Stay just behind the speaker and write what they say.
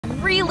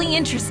really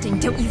interesting,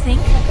 don't you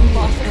think?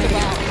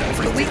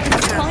 But we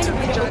can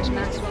find Judge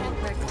Maxwell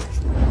quick.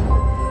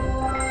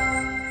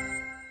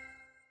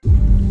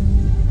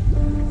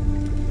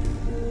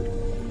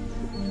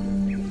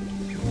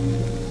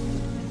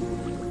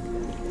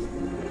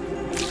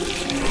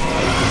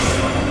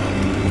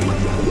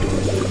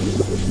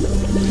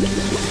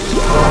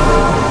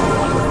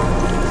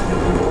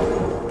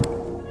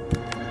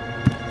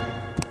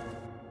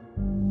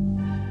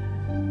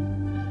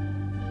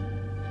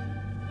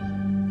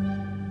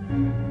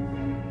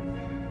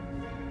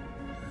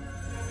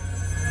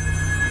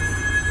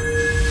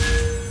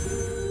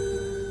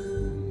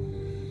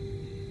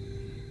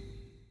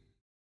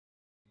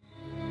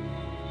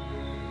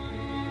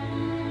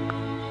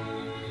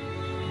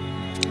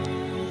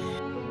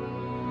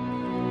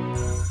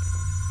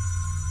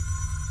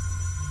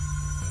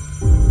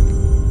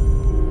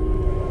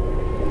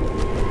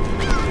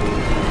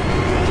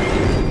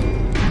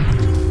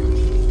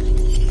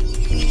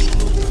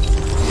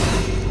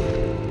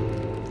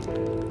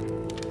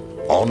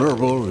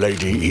 Honorable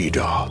Lady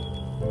Ida,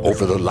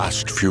 over the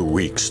last few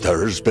weeks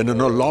there has been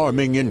an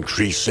alarming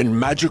increase in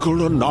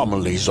magical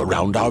anomalies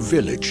around our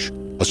village,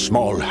 a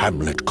small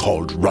hamlet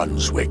called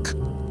Runswick.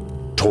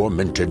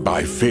 Tormented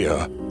by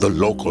fear, the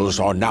locals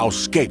are now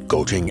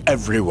scapegoating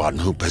everyone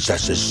who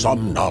possesses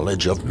some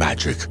knowledge of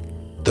magic.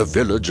 The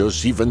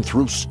villagers even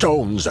threw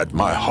stones at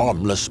my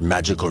harmless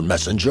magical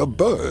messenger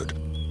bird.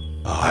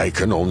 I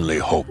can only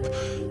hope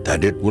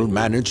that it will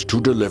manage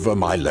to deliver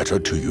my letter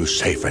to you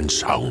safe and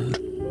sound.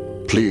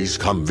 Please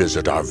come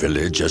visit our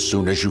village as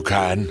soon as you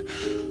can.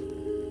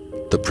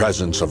 The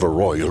presence of a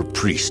royal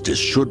priestess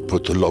should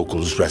put the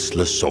locals'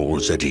 restless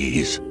souls at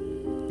ease.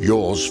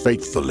 Yours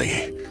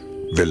faithfully,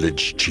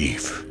 Village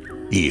Chief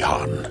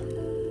Ihan.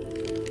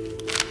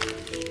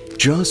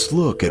 Just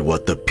look at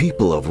what the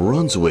people of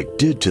Runswick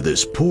did to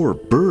this poor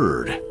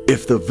bird.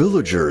 If the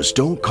villagers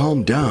don't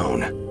calm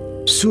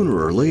down,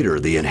 sooner or later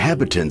the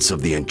inhabitants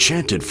of the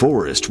enchanted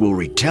forest will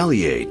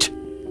retaliate.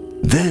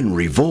 Then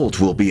revolt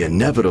will be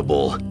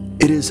inevitable.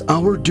 It is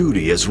our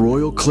duty as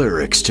royal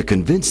clerics to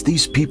convince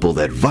these people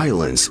that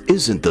violence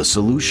isn't the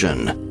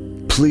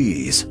solution.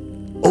 Please,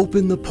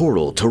 open the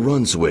portal to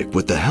Runswick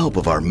with the help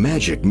of our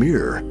magic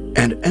mirror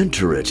and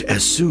enter it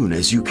as soon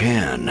as you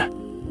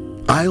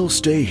can. I'll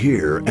stay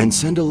here and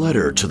send a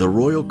letter to the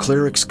Royal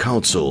Clerics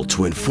Council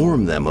to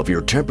inform them of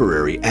your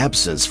temporary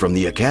absence from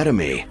the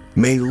Academy.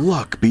 May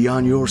luck be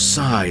on your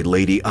side,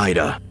 Lady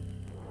Ida.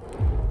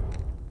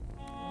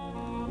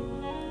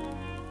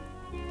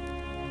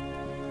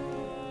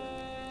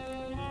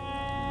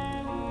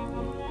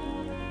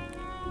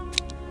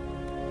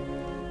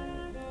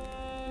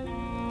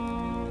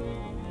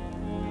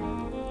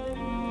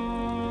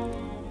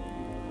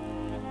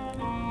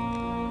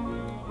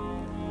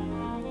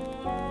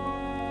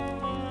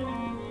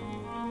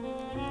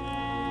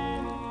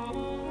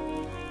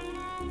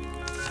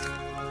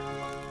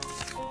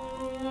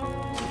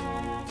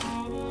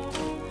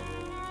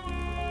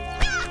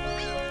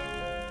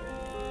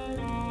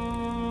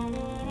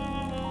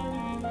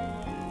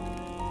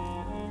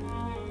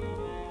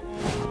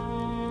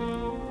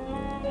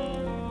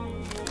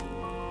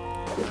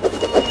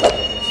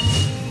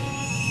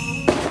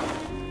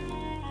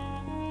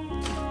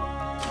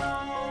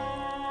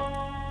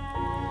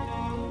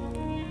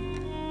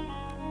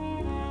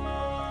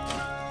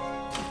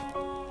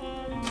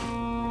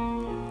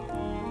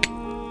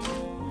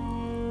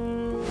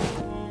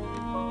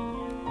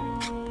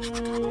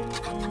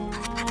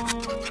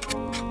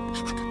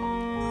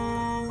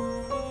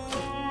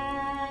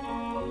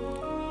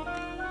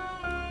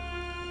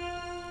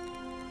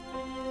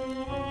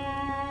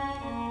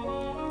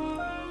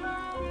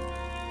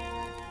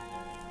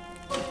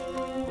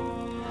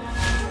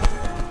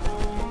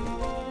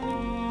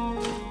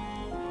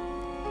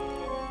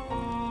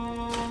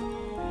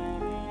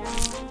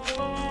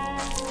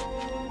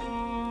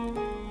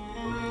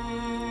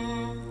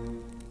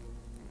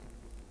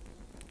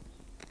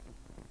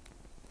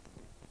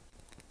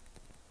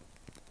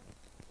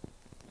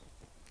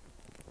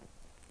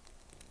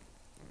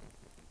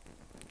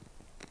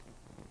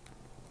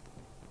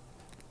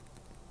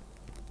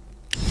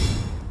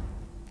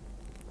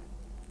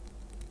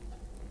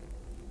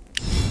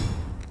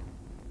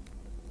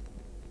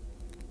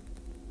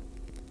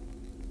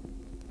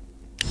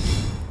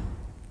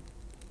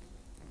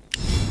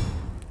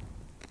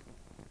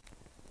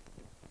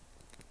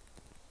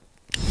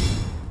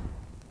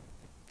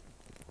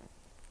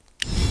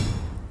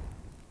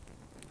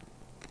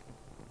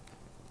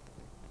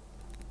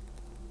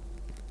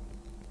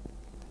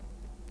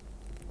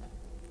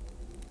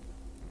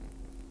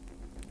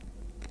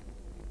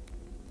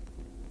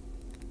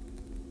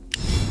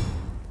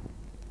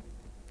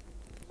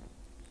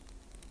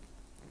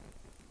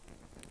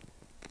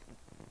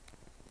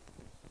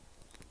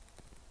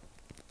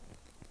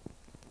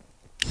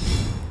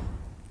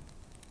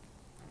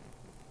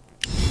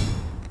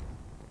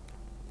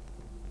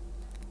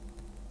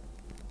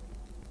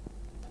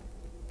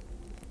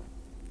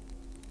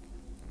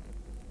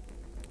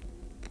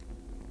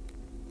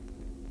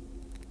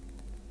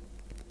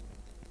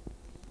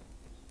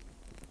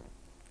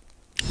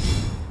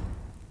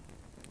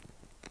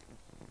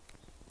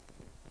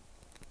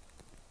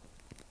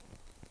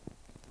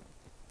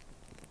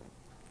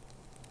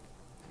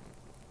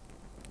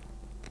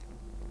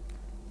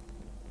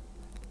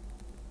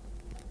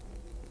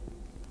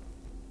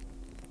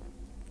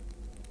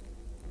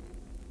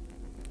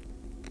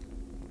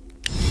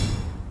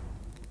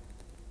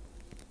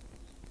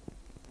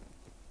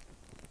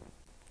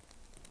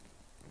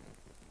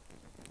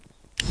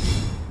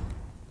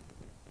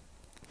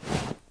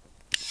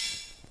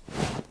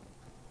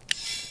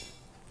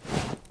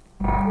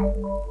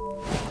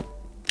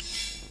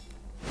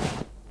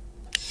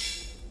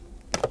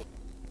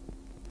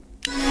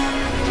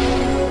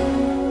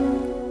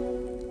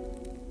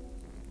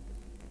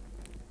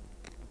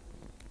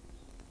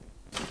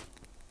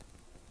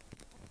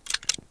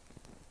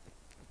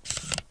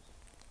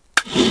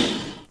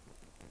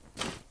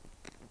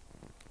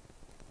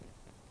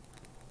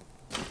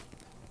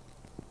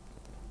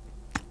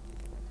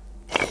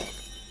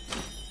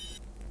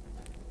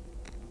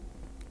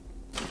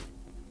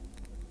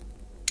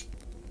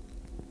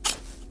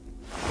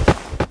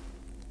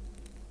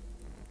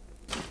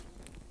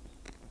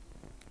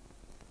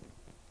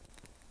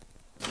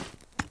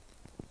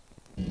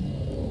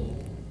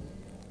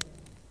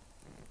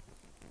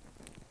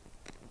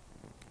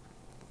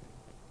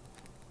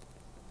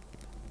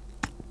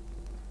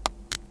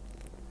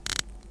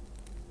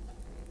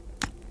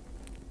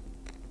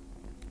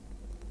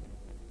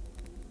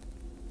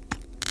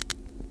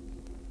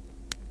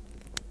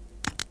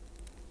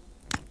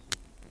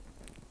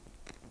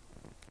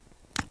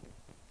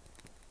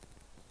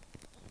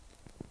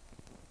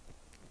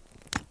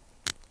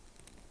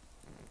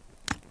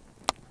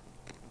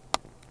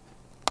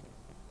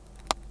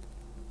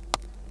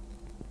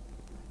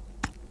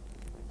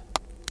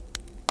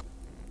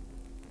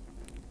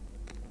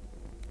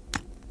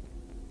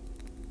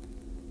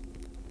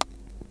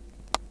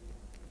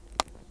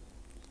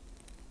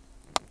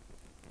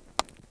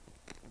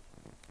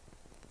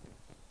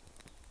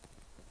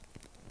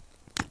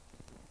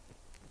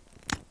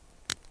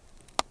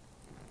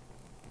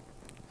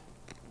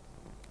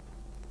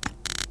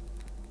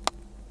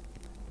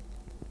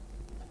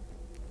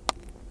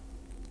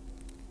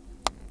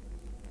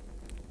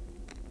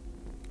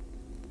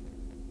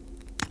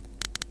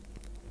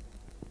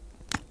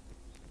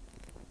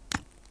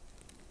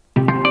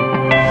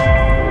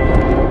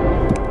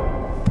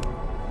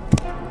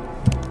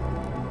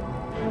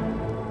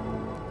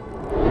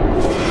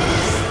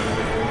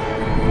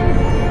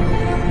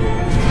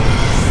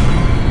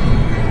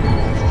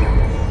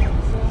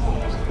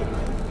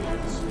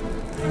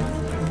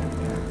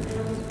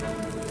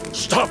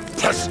 Stop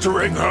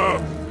pestering her!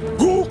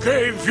 Who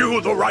gave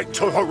you the right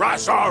to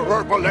harass our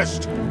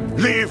herbalist?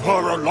 Leave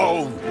her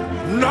alone,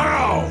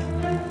 now!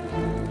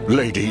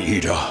 Lady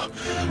Ida,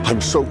 I'm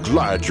so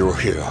glad you're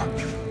here.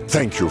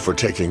 Thank you for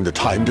taking the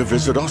time to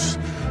visit us.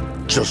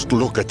 Just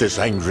look at this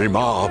angry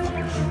mob.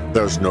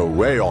 There's no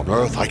way on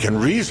Earth I can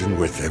reason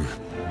with them.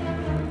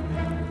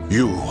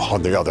 You,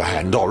 on the other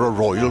hand, are a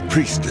royal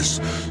priestess,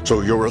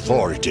 so your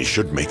authority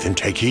should make them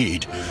take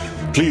heed.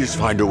 Please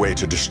find a way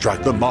to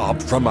distract the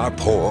mob from our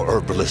poor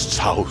herbalist's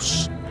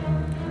house.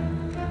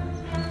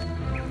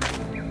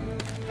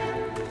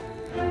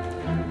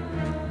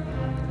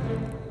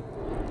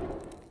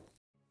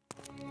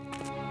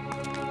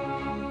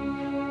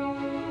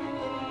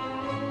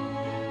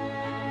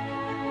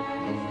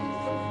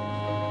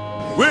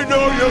 We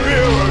know you're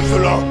here,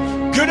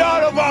 Ursula! Get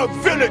out of our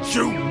village,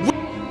 you...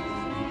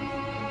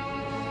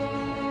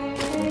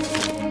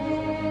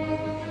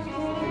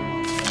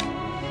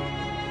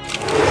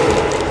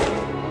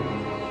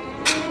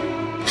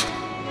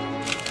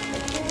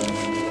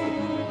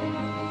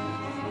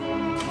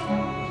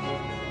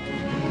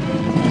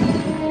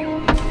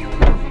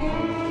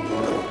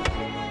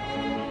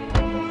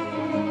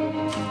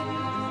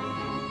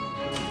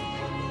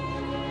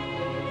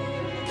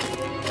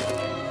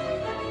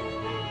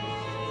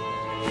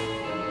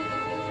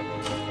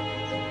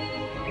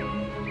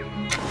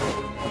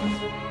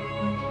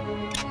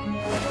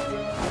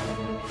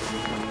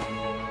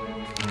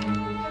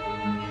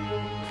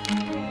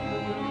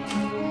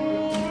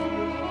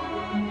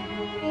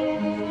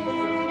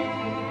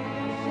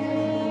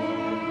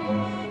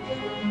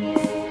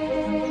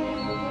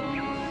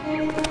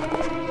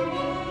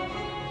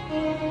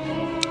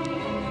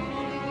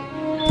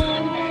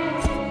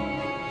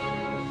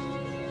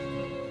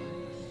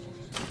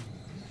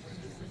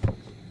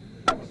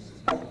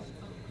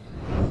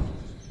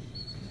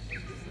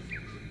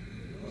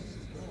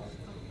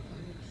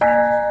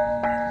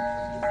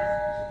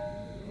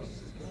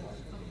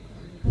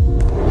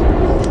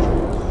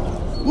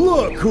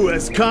 Look who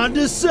has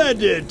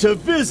condescended to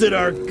visit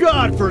our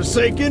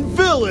godforsaken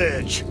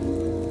village!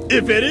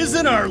 If it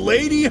isn't our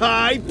Lady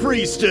High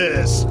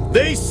Priestess!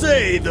 They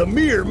say the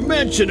mere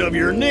mention of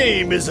your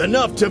name is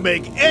enough to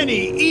make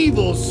any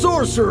evil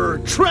sorcerer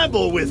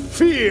tremble with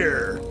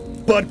fear!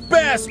 But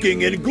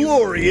basking in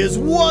glory is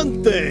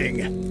one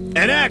thing,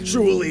 and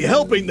actually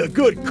helping the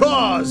good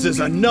cause is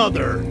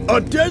another.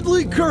 A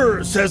deadly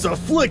curse has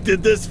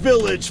afflicted this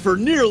village for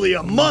nearly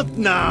a month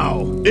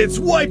now. It's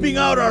wiping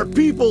out our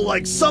people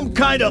like some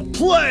kind of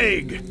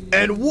plague.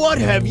 And what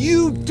have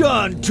you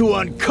done to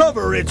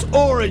uncover its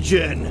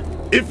origin?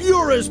 If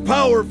you're as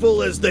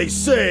powerful as they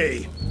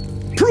say,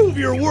 prove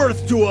your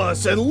worth to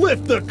us and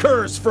lift the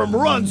curse from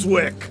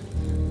Runswick.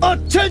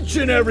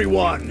 Attention,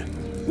 everyone!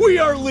 We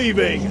are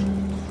leaving.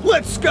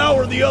 Let's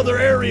scour the other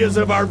areas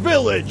of our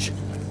village.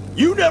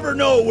 You never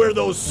know where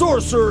those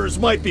sorcerers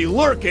might be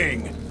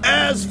lurking.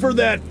 As for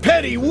that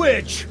petty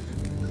witch,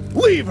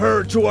 leave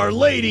her to our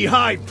Lady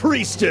High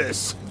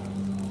Priestess.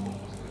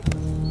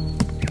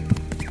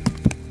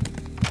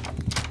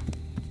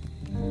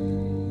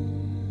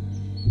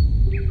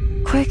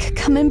 Quick,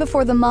 come in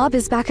before the mob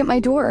is back at my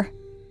door.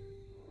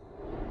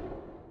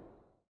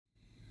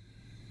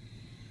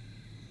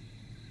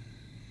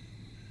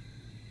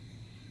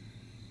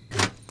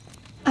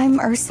 I'm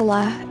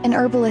Ursula, an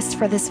herbalist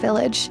for this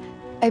village.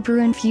 I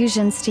brew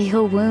infusions to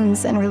heal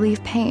wounds and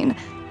relieve pain.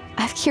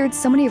 I've cured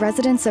so many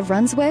residents of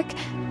Runswick,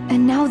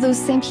 and now those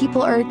same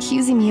people are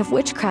accusing me of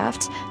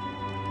witchcraft.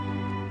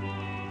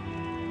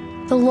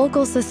 The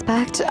locals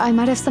suspect I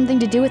might have something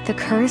to do with the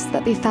curse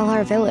that befell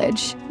our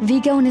village.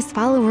 Vigo and his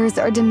followers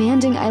are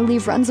demanding I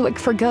leave Runswick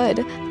for good.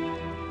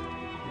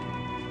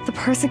 The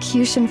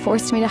persecution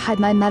forced me to hide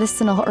my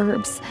medicinal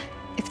herbs.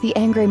 If the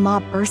angry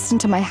mob bursts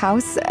into my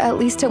house, at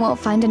least it won't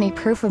find any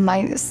proof of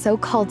my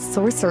so-called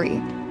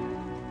sorcery.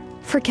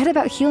 Forget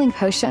about healing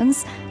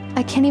potions.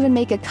 I can't even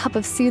make a cup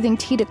of soothing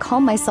tea to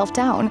calm myself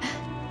down.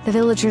 The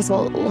villagers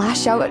will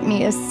lash out at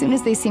me as soon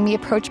as they see me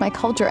approach my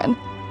cauldron.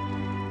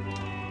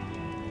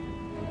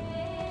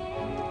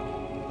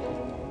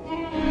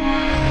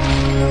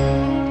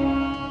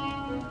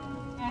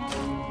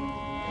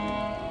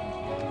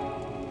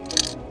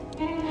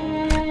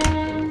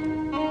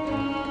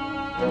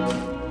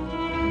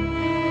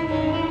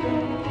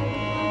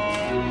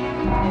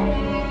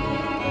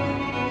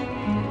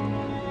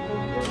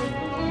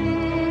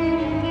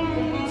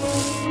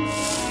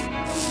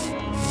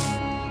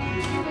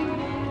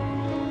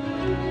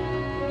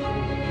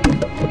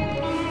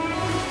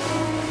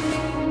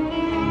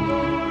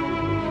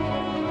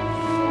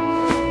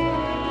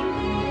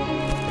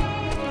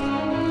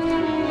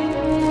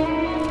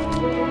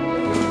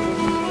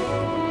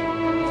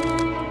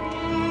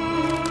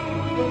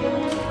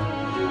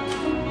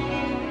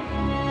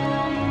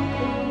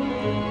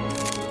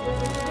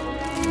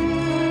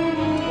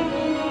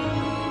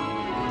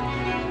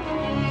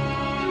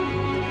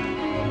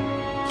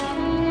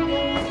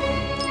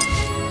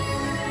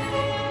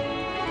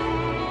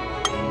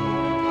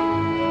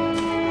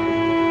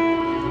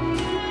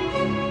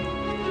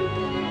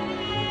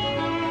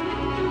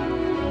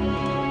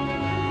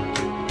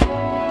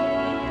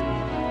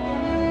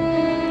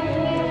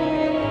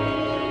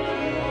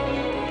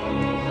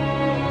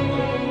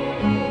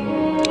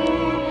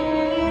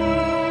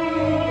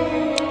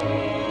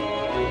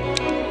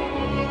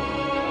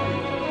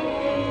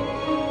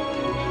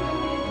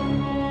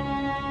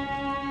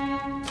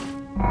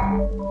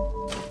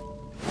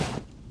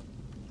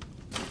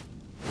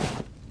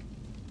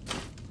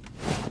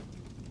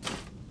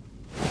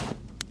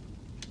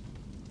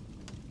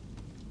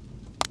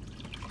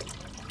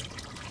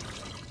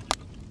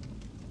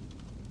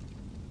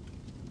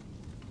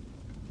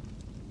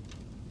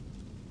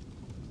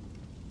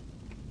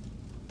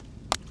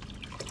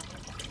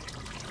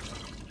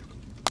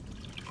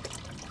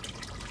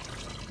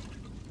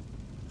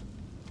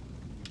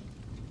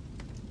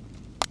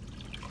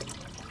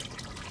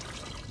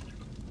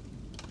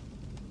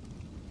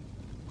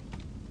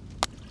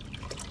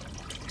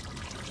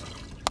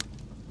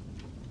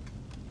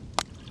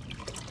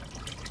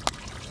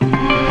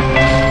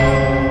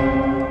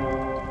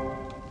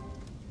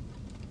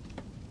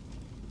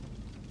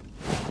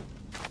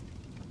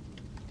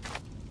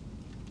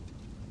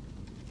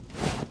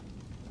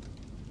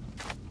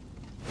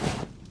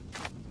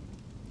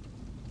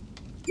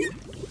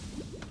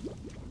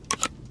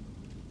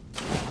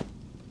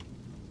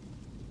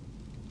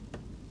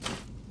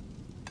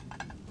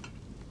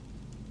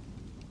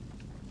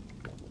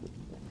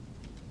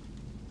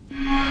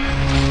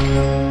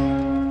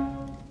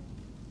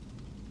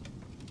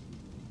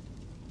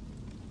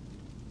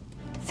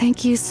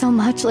 Thank you so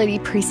much, Lady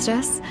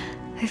Priestess.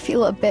 I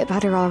feel a bit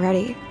better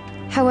already.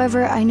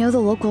 However, I know the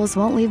locals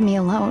won't leave me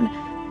alone.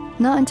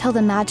 Not until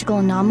the magical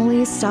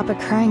anomalies stop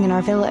occurring in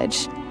our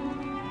village.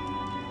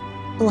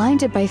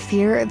 Blinded by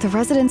fear, the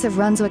residents of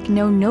Runswick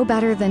know no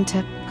better than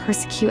to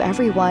persecute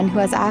everyone who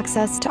has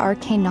access to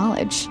arcane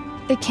knowledge.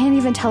 They can't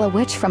even tell a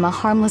witch from a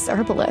harmless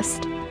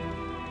herbalist.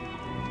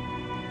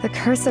 The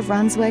curse of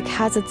Runswick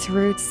has its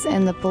roots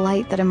in the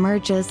blight that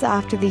emerges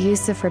after the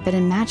use of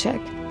forbidden magic.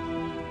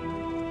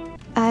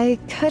 I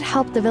could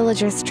help the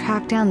villagers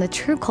track down the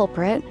true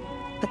culprit,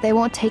 but they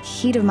won't take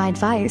heed of my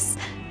advice,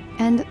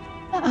 and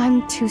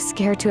I'm too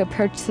scared to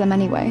approach them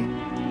anyway.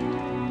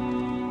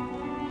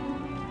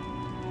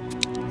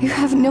 You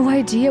have no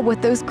idea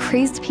what those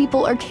crazed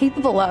people are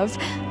capable of.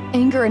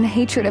 Anger and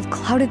hatred have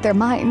clouded their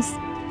minds.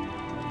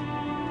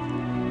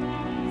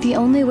 The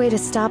only way to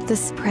stop the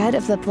spread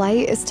of the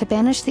blight is to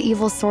banish the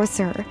evil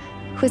sorcerer,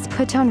 who has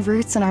put down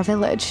roots in our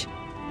village.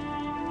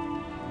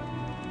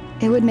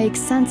 It would make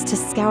sense to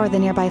scour the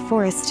nearby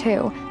forest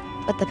too,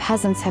 but the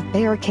peasants have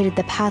barricaded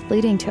the path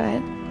leading to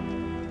it.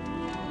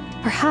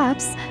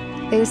 Perhaps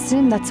they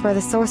assume that's where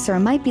the sorcerer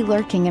might be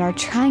lurking and are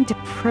trying to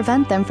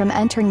prevent them from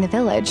entering the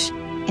village.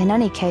 In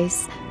any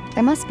case,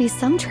 there must be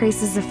some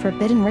traces of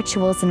forbidden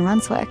rituals in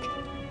Runswick.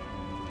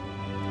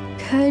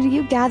 Could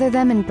you gather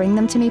them and bring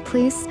them to me,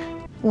 please?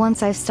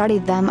 Once I've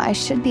studied them, I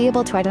should be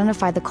able to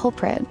identify the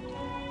culprit.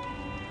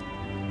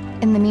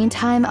 In the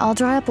meantime, I'll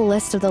draw up a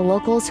list of the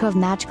locals who have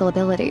magical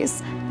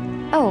abilities.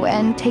 Oh,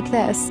 and take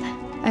this.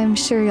 I'm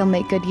sure you'll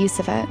make good use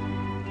of it.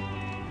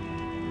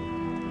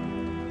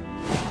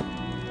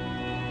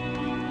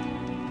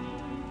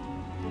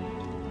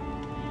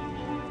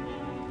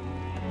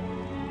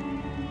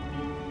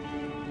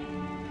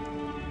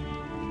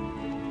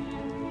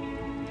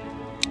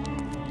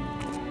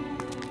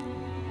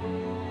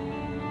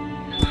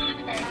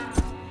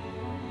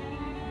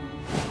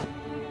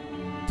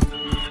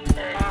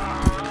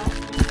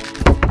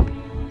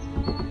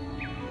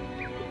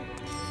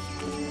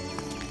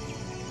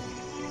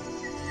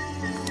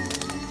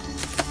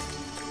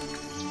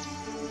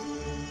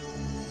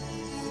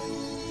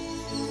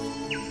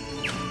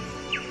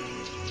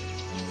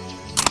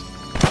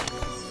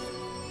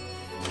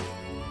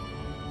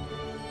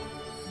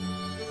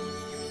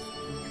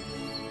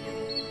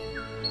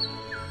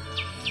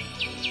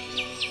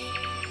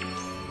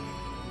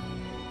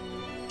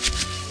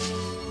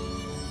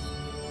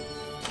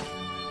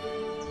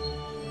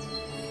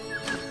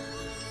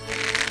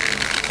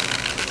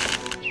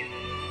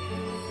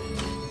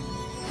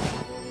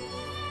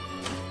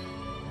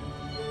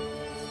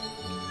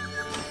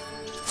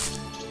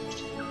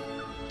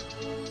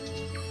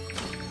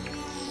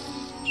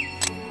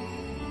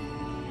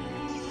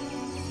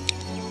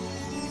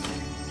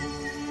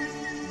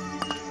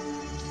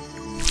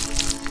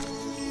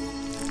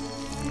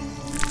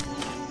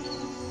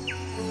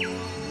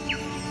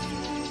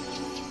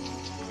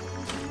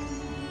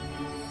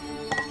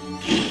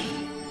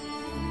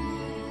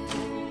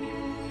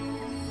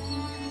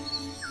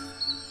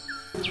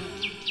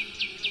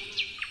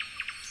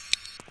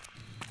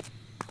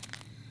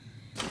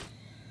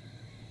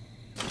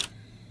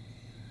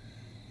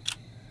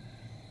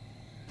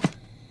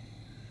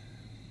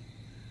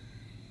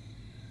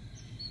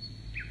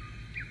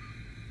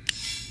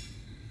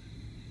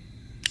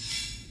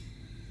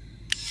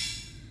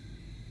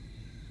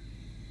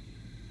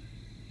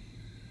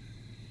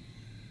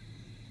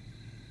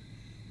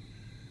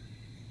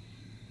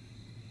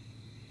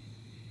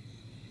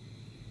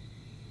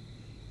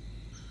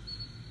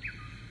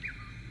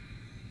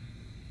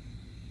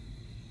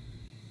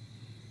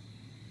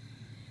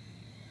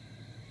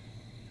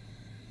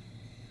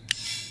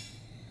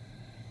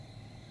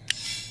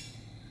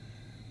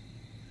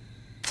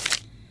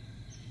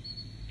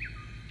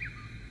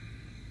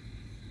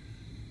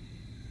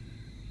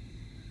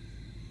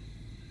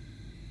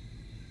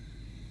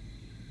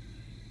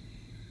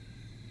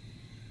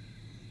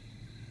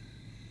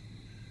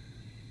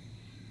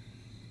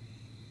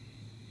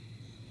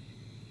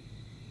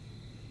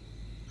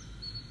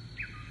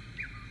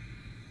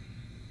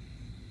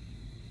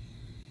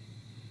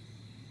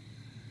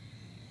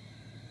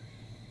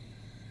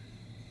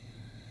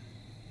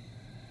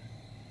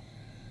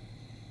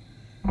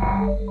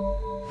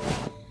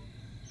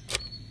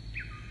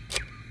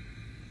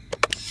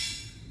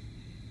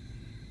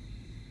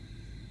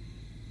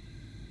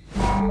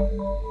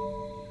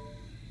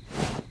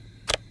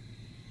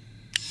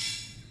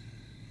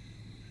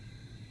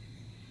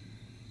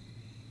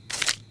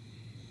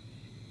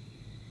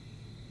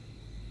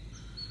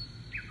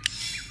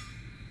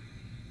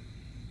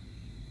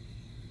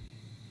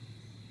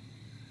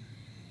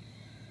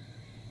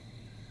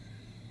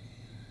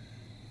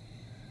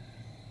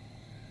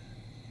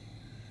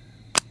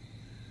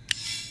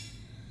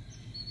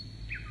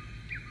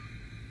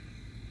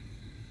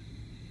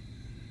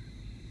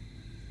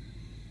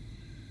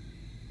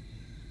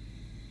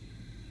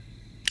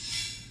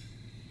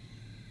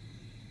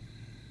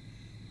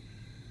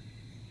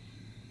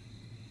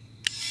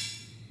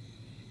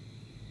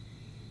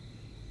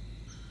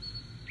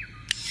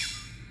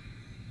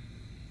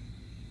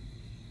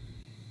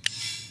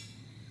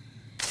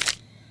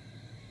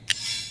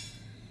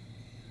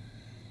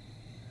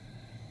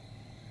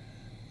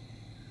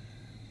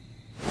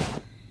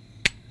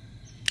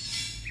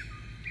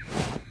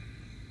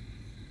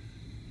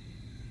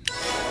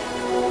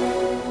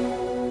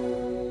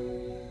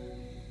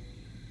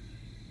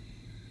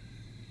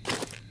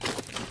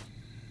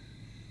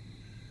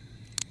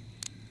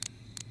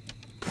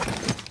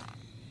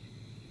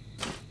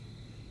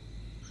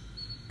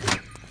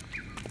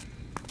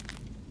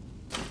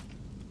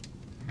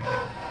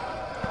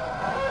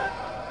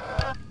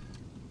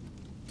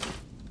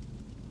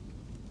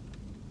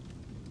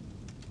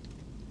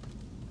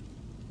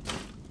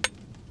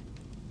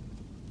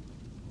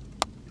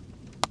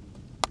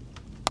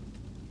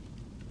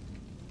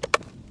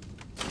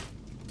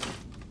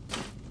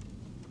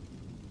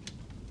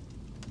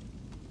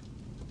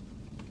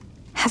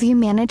 Have you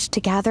managed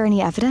to gather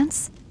any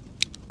evidence?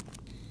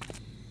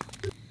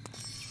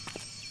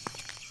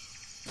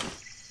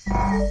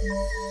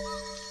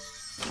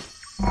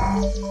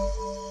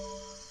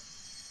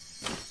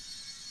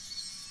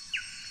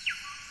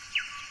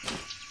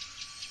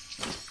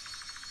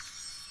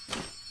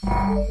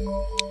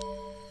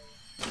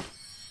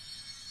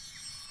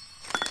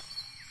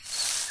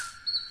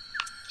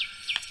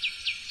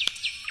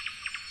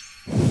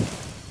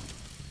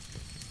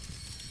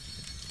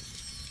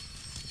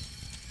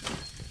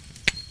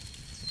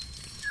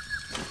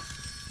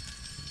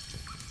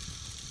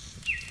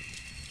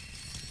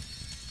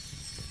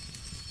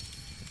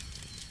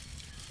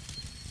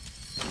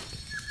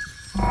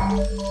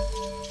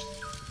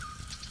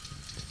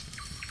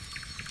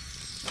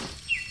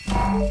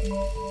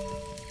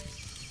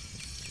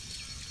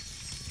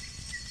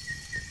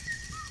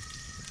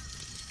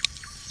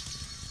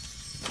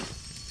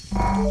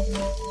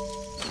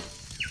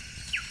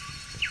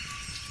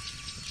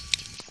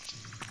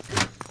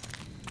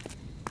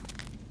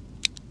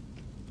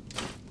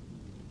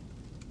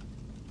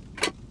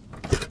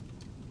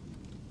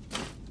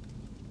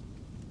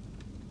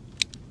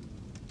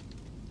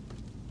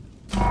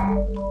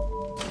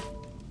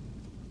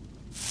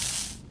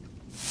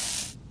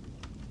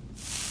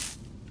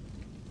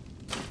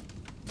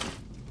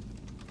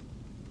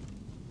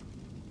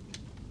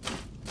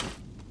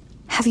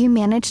 Have you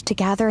managed to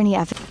gather any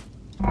evidence?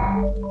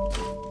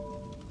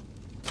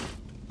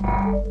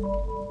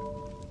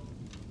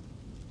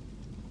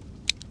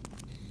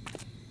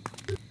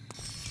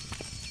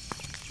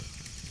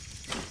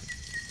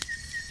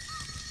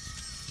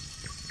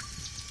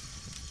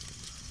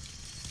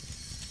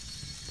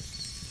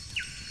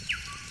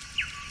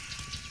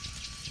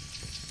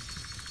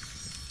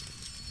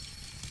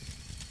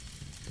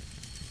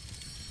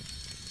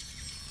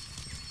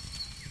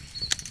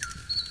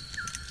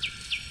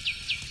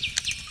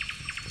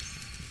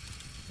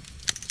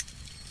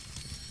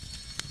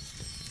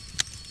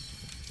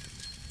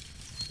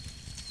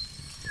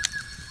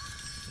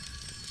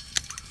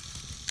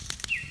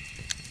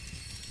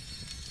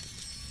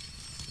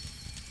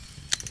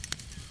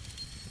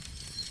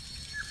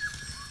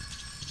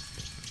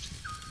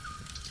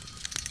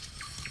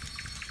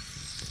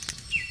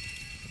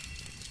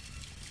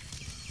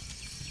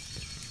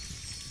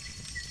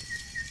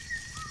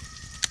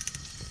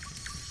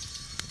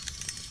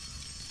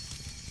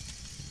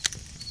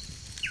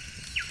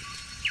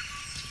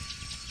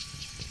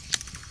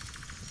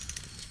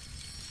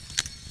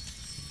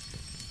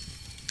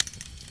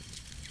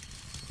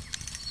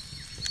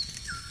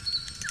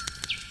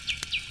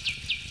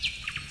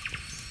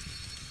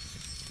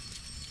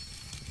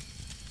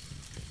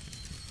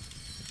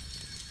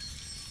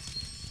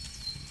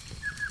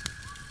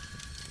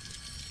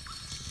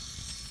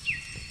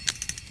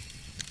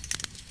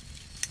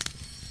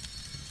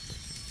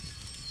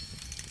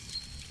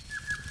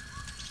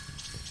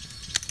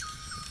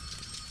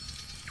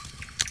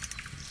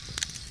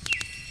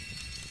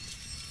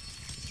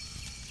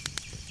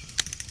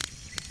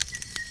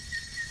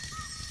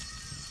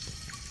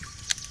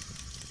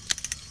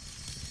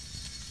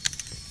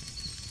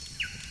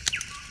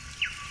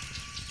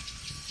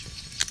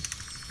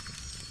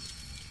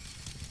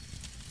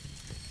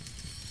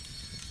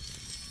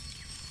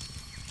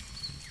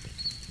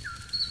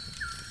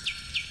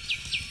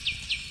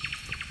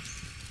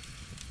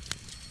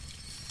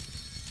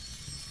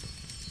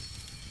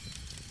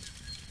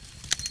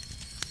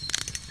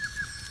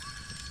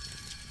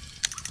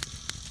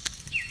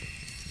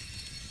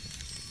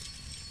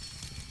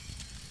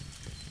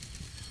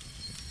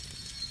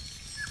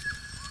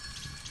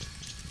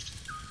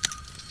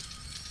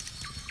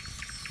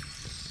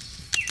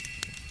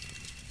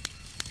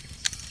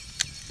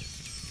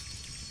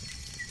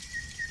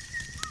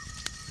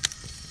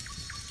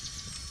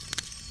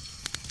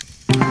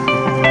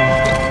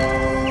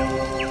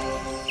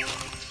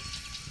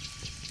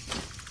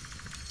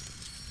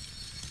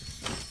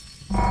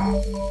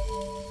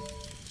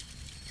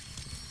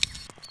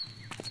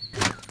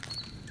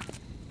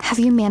 Have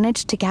you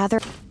managed to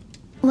gather?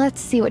 Let's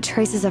see what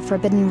traces of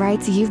forbidden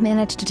rites you've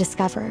managed to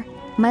discover.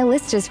 My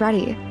list is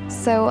ready,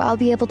 so I'll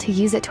be able to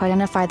use it to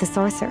identify the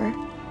sorcerer.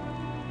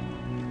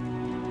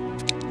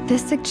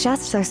 This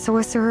suggests our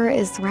sorcerer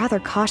is rather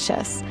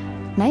cautious.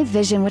 Night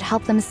vision would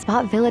help them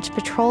spot village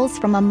patrols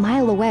from a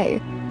mile away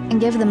and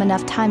give them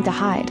enough time to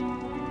hide.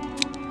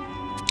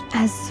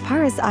 As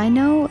far as I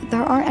know,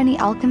 there aren't any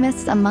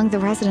alchemists among the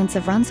residents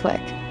of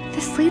Runswick.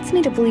 This leads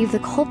me to believe the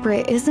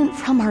culprit isn't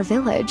from our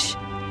village.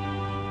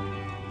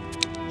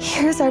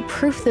 Here's our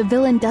proof the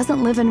villain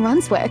doesn't live in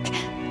Runswick.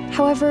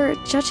 However,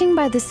 judging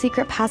by the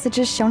secret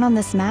passages shown on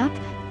this map,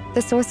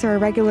 the sorcerer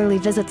regularly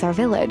visits our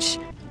village.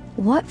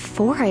 What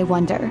for, I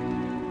wonder?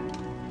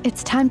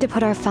 It's time to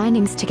put our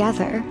findings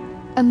together.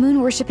 A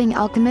moon-worshipping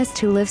alchemist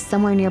who lives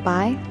somewhere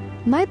nearby?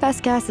 My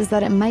best guess is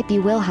that it might be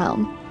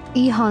Wilhelm,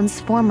 Ehon's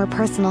former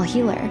personal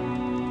healer.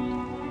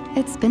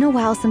 It's been a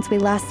while since we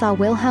last saw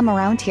Wilhelm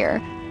around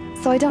here,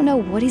 so I don't know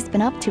what he's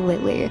been up to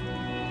lately.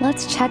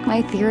 Let's check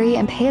my theory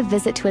and pay a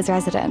visit to his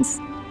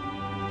residence.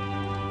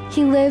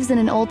 He lives in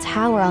an old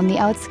tower on the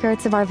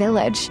outskirts of our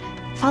village.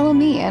 Follow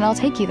me and I'll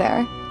take you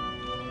there.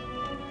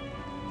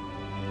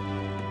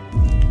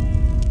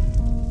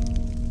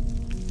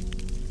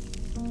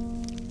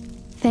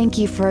 Thank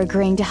you for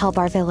agreeing to help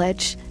our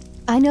village.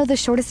 I know the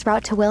shortest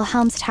route to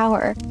Wilhelm's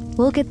tower.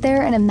 We'll get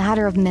there in a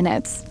matter of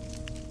minutes.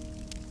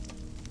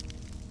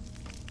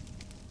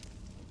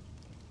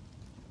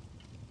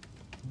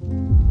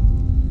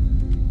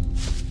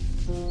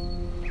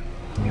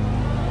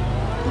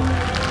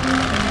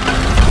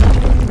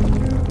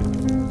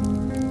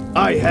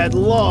 I had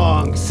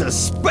long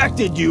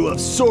suspected you of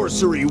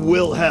sorcery,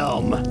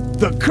 Wilhelm.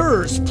 The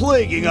curse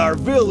plaguing our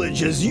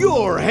village is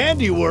your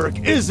handiwork,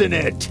 isn't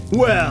it?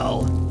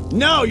 Well,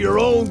 now your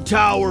own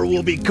tower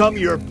will become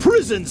your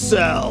prison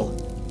cell.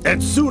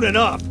 And soon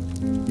enough,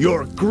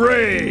 your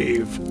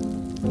grave.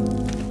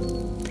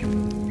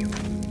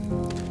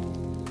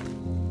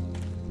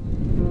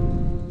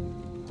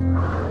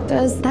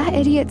 Does that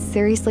idiot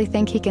seriously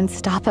think he can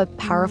stop a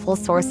powerful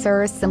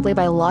sorcerer simply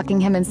by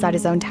locking him inside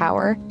his own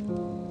tower?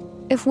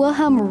 If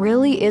Wilhelm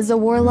really is a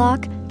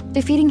warlock,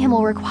 defeating him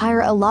will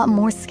require a lot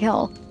more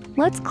skill.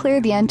 Let's clear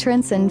the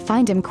entrance and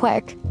find him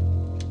quick.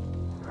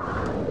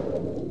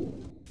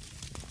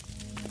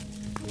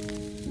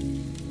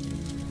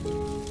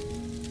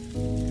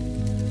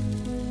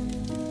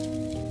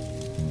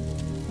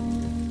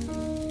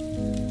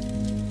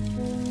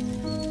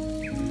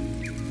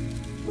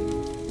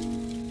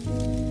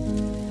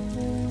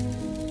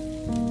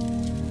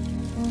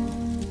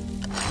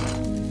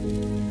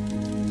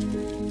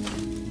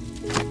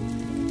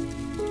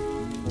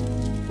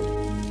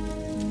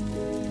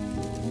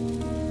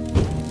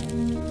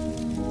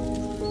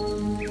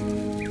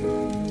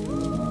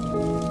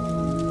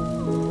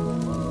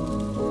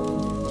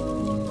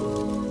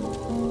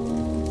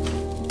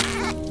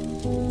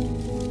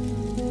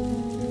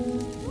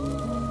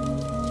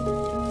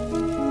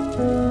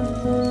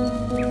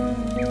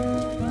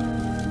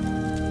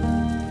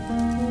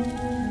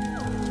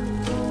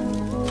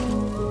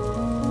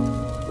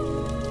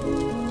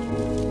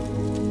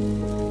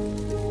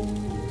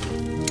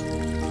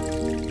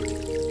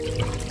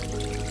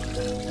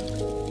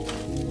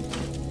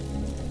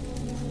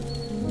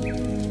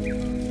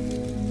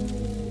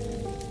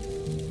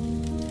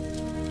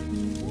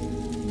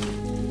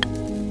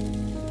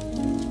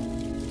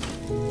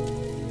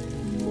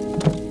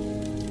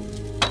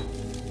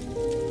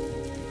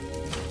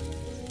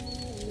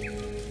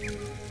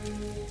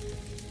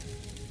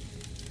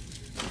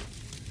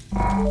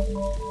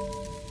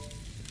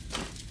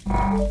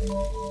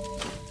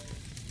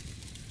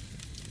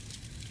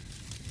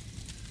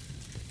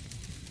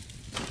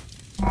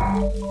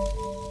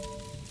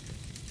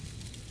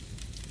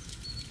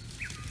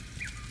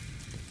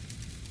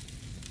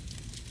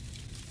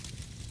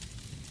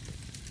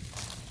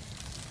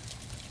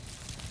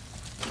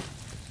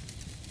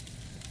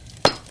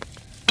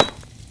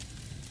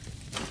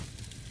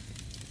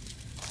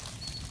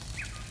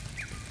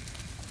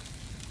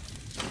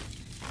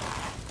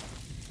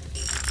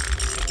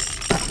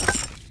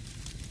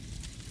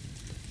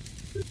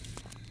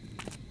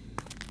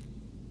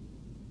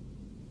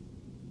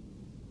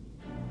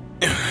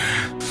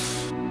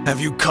 Have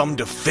you come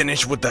to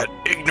finish what that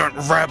ignorant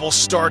rabble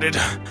started?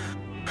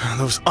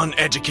 Those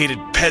uneducated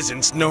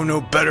peasants know no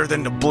better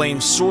than to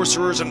blame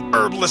sorcerers and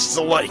herbalists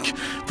alike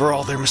for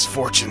all their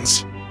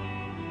misfortunes.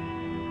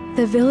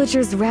 The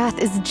villagers' wrath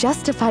is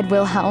justified,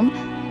 Wilhelm.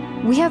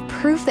 We have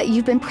proof that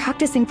you've been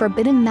practicing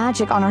forbidden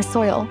magic on our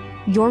soil.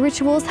 Your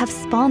rituals have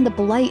spawned the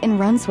blight in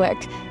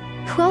Runswick.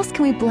 Who else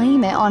can we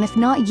blame it on if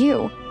not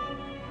you?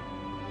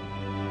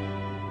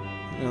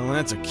 Well,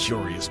 that's a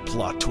curious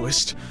plot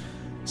twist.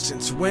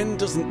 Since when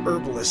does an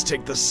herbalist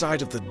take the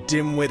side of the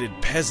dim-witted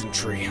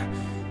peasantry?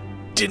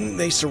 Didn't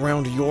they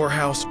surround your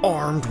house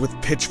armed with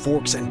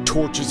pitchforks and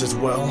torches as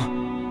well?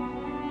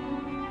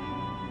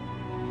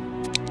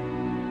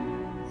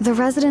 The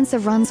residents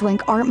of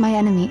Runswick aren't my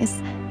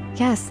enemies.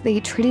 Yes,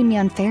 they treated me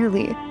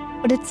unfairly,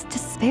 but it's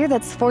despair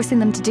that's forcing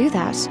them to do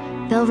that.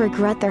 They'll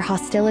regret their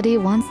hostility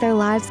once their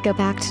lives go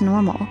back to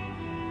normal.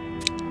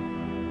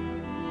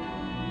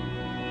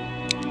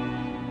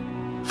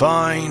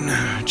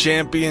 Fine.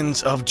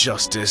 Champions of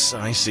justice,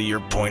 I see your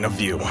point of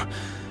view.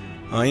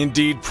 I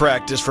indeed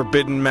practice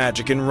forbidden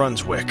magic in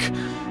Runswick,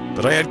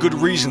 but I had good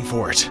reason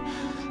for it.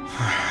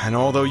 And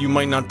although you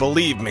might not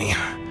believe me,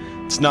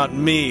 it's not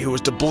me who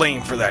is to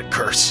blame for that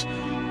curse.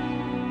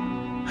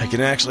 I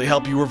can actually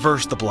help you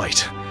reverse the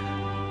blight.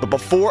 But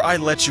before I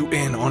let you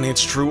in on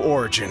its true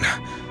origin,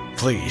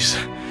 please,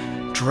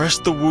 dress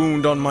the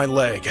wound on my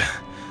leg.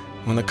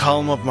 When the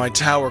column of my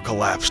tower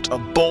collapsed, a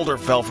boulder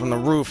fell from the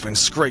roof and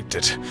scraped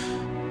it.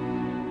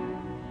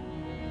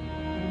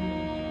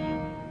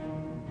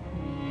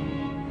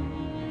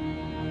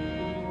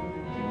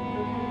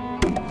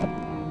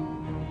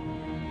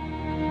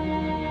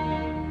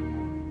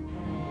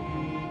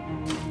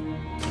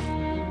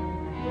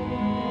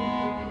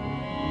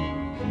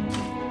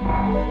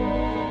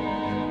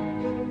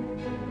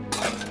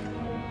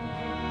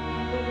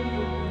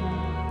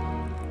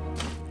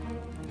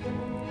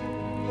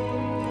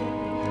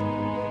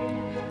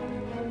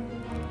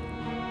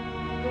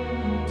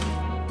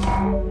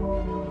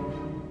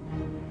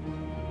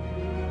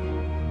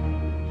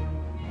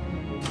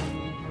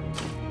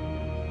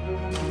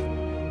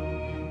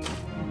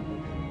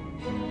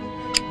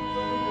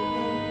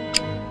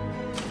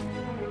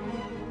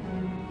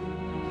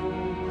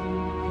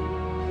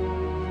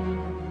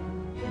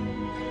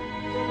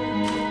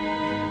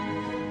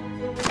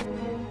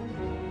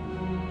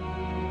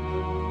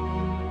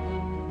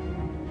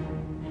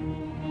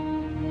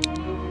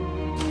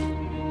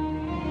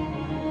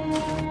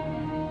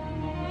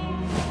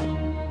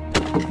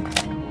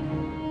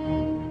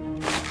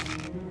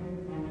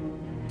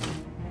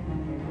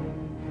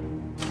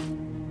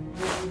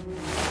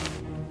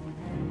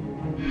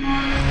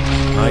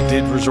 I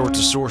did resort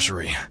to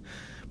sorcery,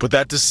 but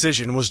that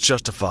decision was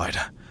justified.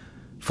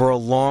 For a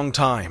long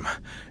time,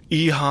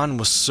 Ihan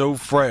was so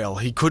frail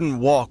he couldn't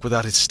walk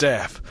without his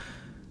staff.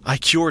 I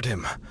cured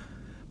him,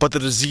 but the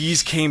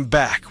disease came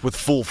back with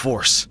full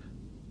force.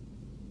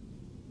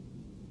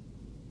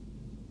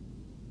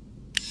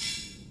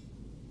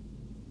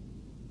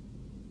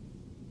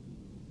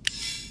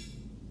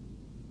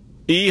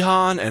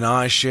 Ihan and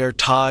I share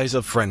ties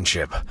of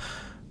friendship,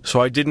 so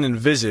I didn't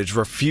envisage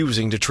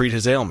refusing to treat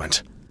his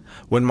ailment.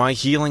 When my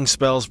healing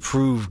spells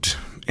proved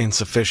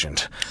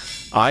insufficient,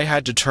 I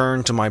had to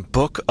turn to my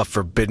book of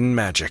forbidden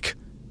magic.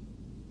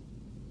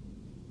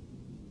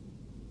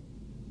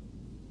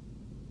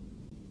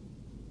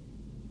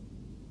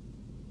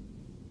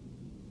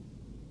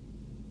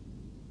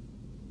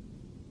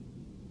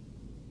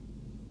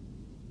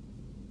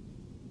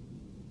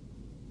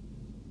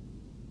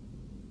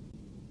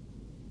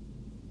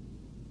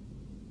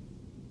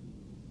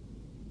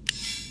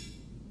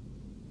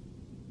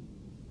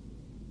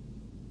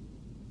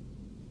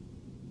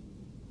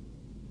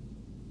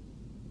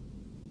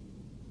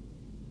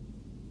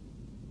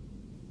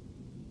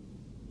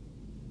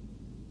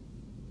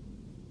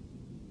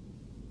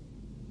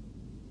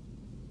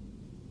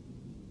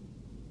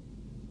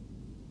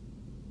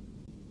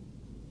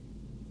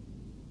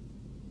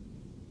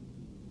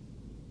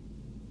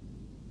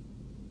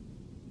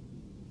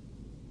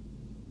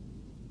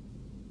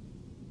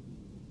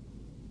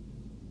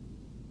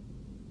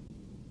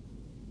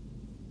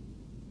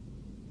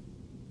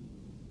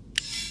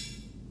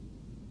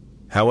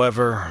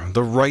 However,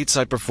 the rites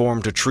I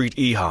performed to treat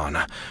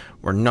Ihan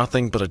were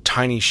nothing but a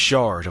tiny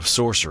shard of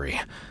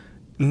sorcery,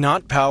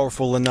 not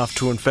powerful enough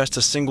to infest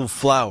a single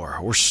flower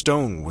or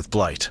stone with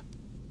blight.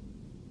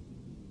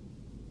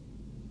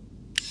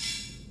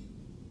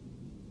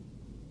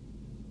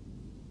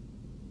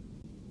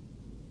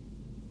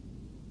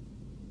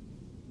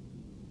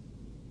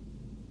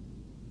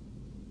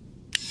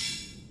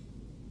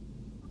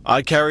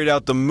 I carried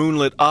out the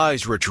Moonlit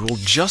Eyes ritual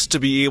just to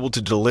be able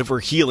to deliver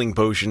healing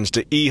potions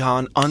to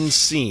Ihan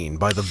unseen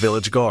by the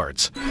village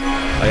guards.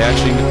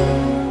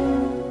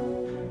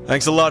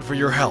 Thanks a lot for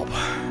your help.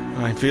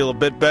 I feel a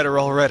bit better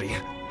already.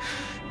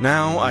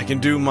 Now I can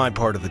do my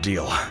part of the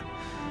deal.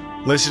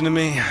 Listen to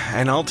me,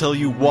 and I'll tell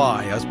you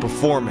why I was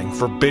performing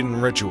forbidden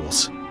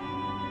rituals.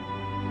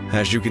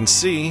 As you can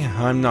see,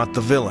 I'm not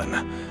the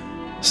villain.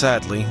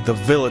 Sadly, the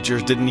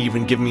villagers didn't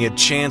even give me a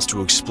chance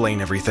to explain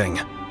everything.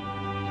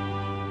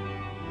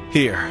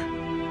 Here,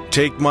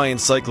 take my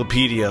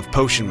encyclopedia of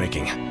potion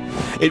making.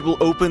 It will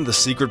open the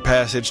secret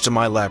passage to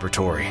my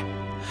laboratory.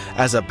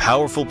 As a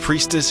powerful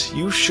priestess,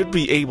 you should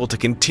be able to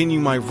continue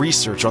my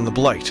research on the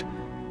blight.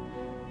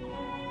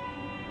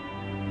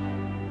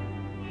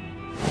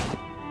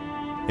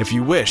 If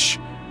you wish,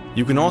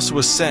 you can also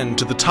ascend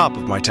to the top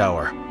of my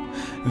tower.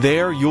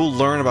 There you'll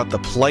learn about the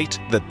plight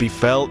that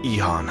befell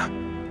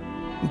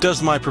Ihan.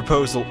 Does my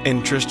proposal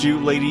interest you,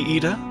 Lady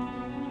Ida?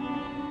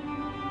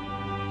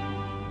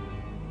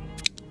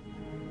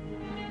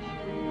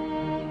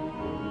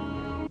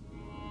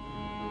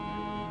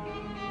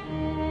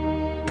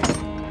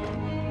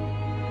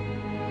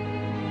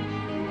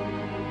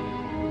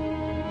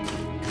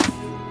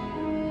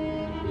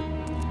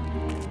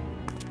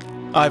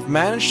 I've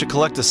managed to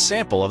collect a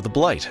sample of the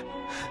blight.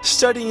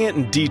 Studying it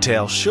in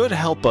detail should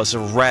help us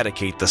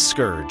eradicate the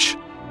scourge.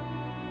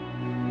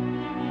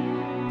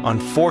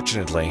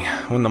 Unfortunately,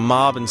 when the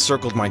mob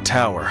encircled my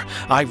tower,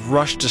 I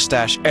rushed to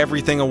stash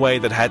everything away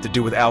that had to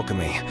do with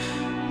alchemy,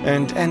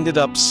 and ended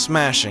up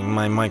smashing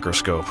my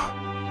microscope.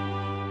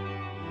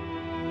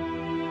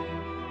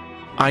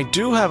 I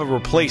do have a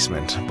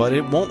replacement, but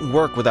it won't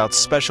work without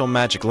special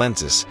magic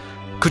lenses.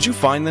 Could you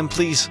find them,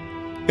 please?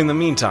 In the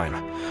meantime,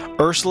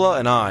 Ursula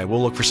and I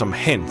will look for some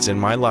hints in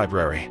my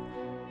library.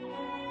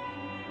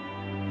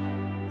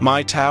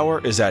 My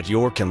tower is at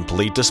your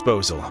complete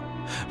disposal.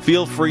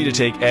 Feel free to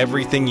take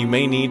everything you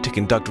may need to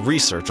conduct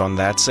research on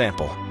that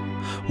sample.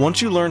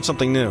 Once you learn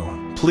something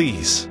new,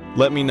 please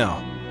let me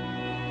know.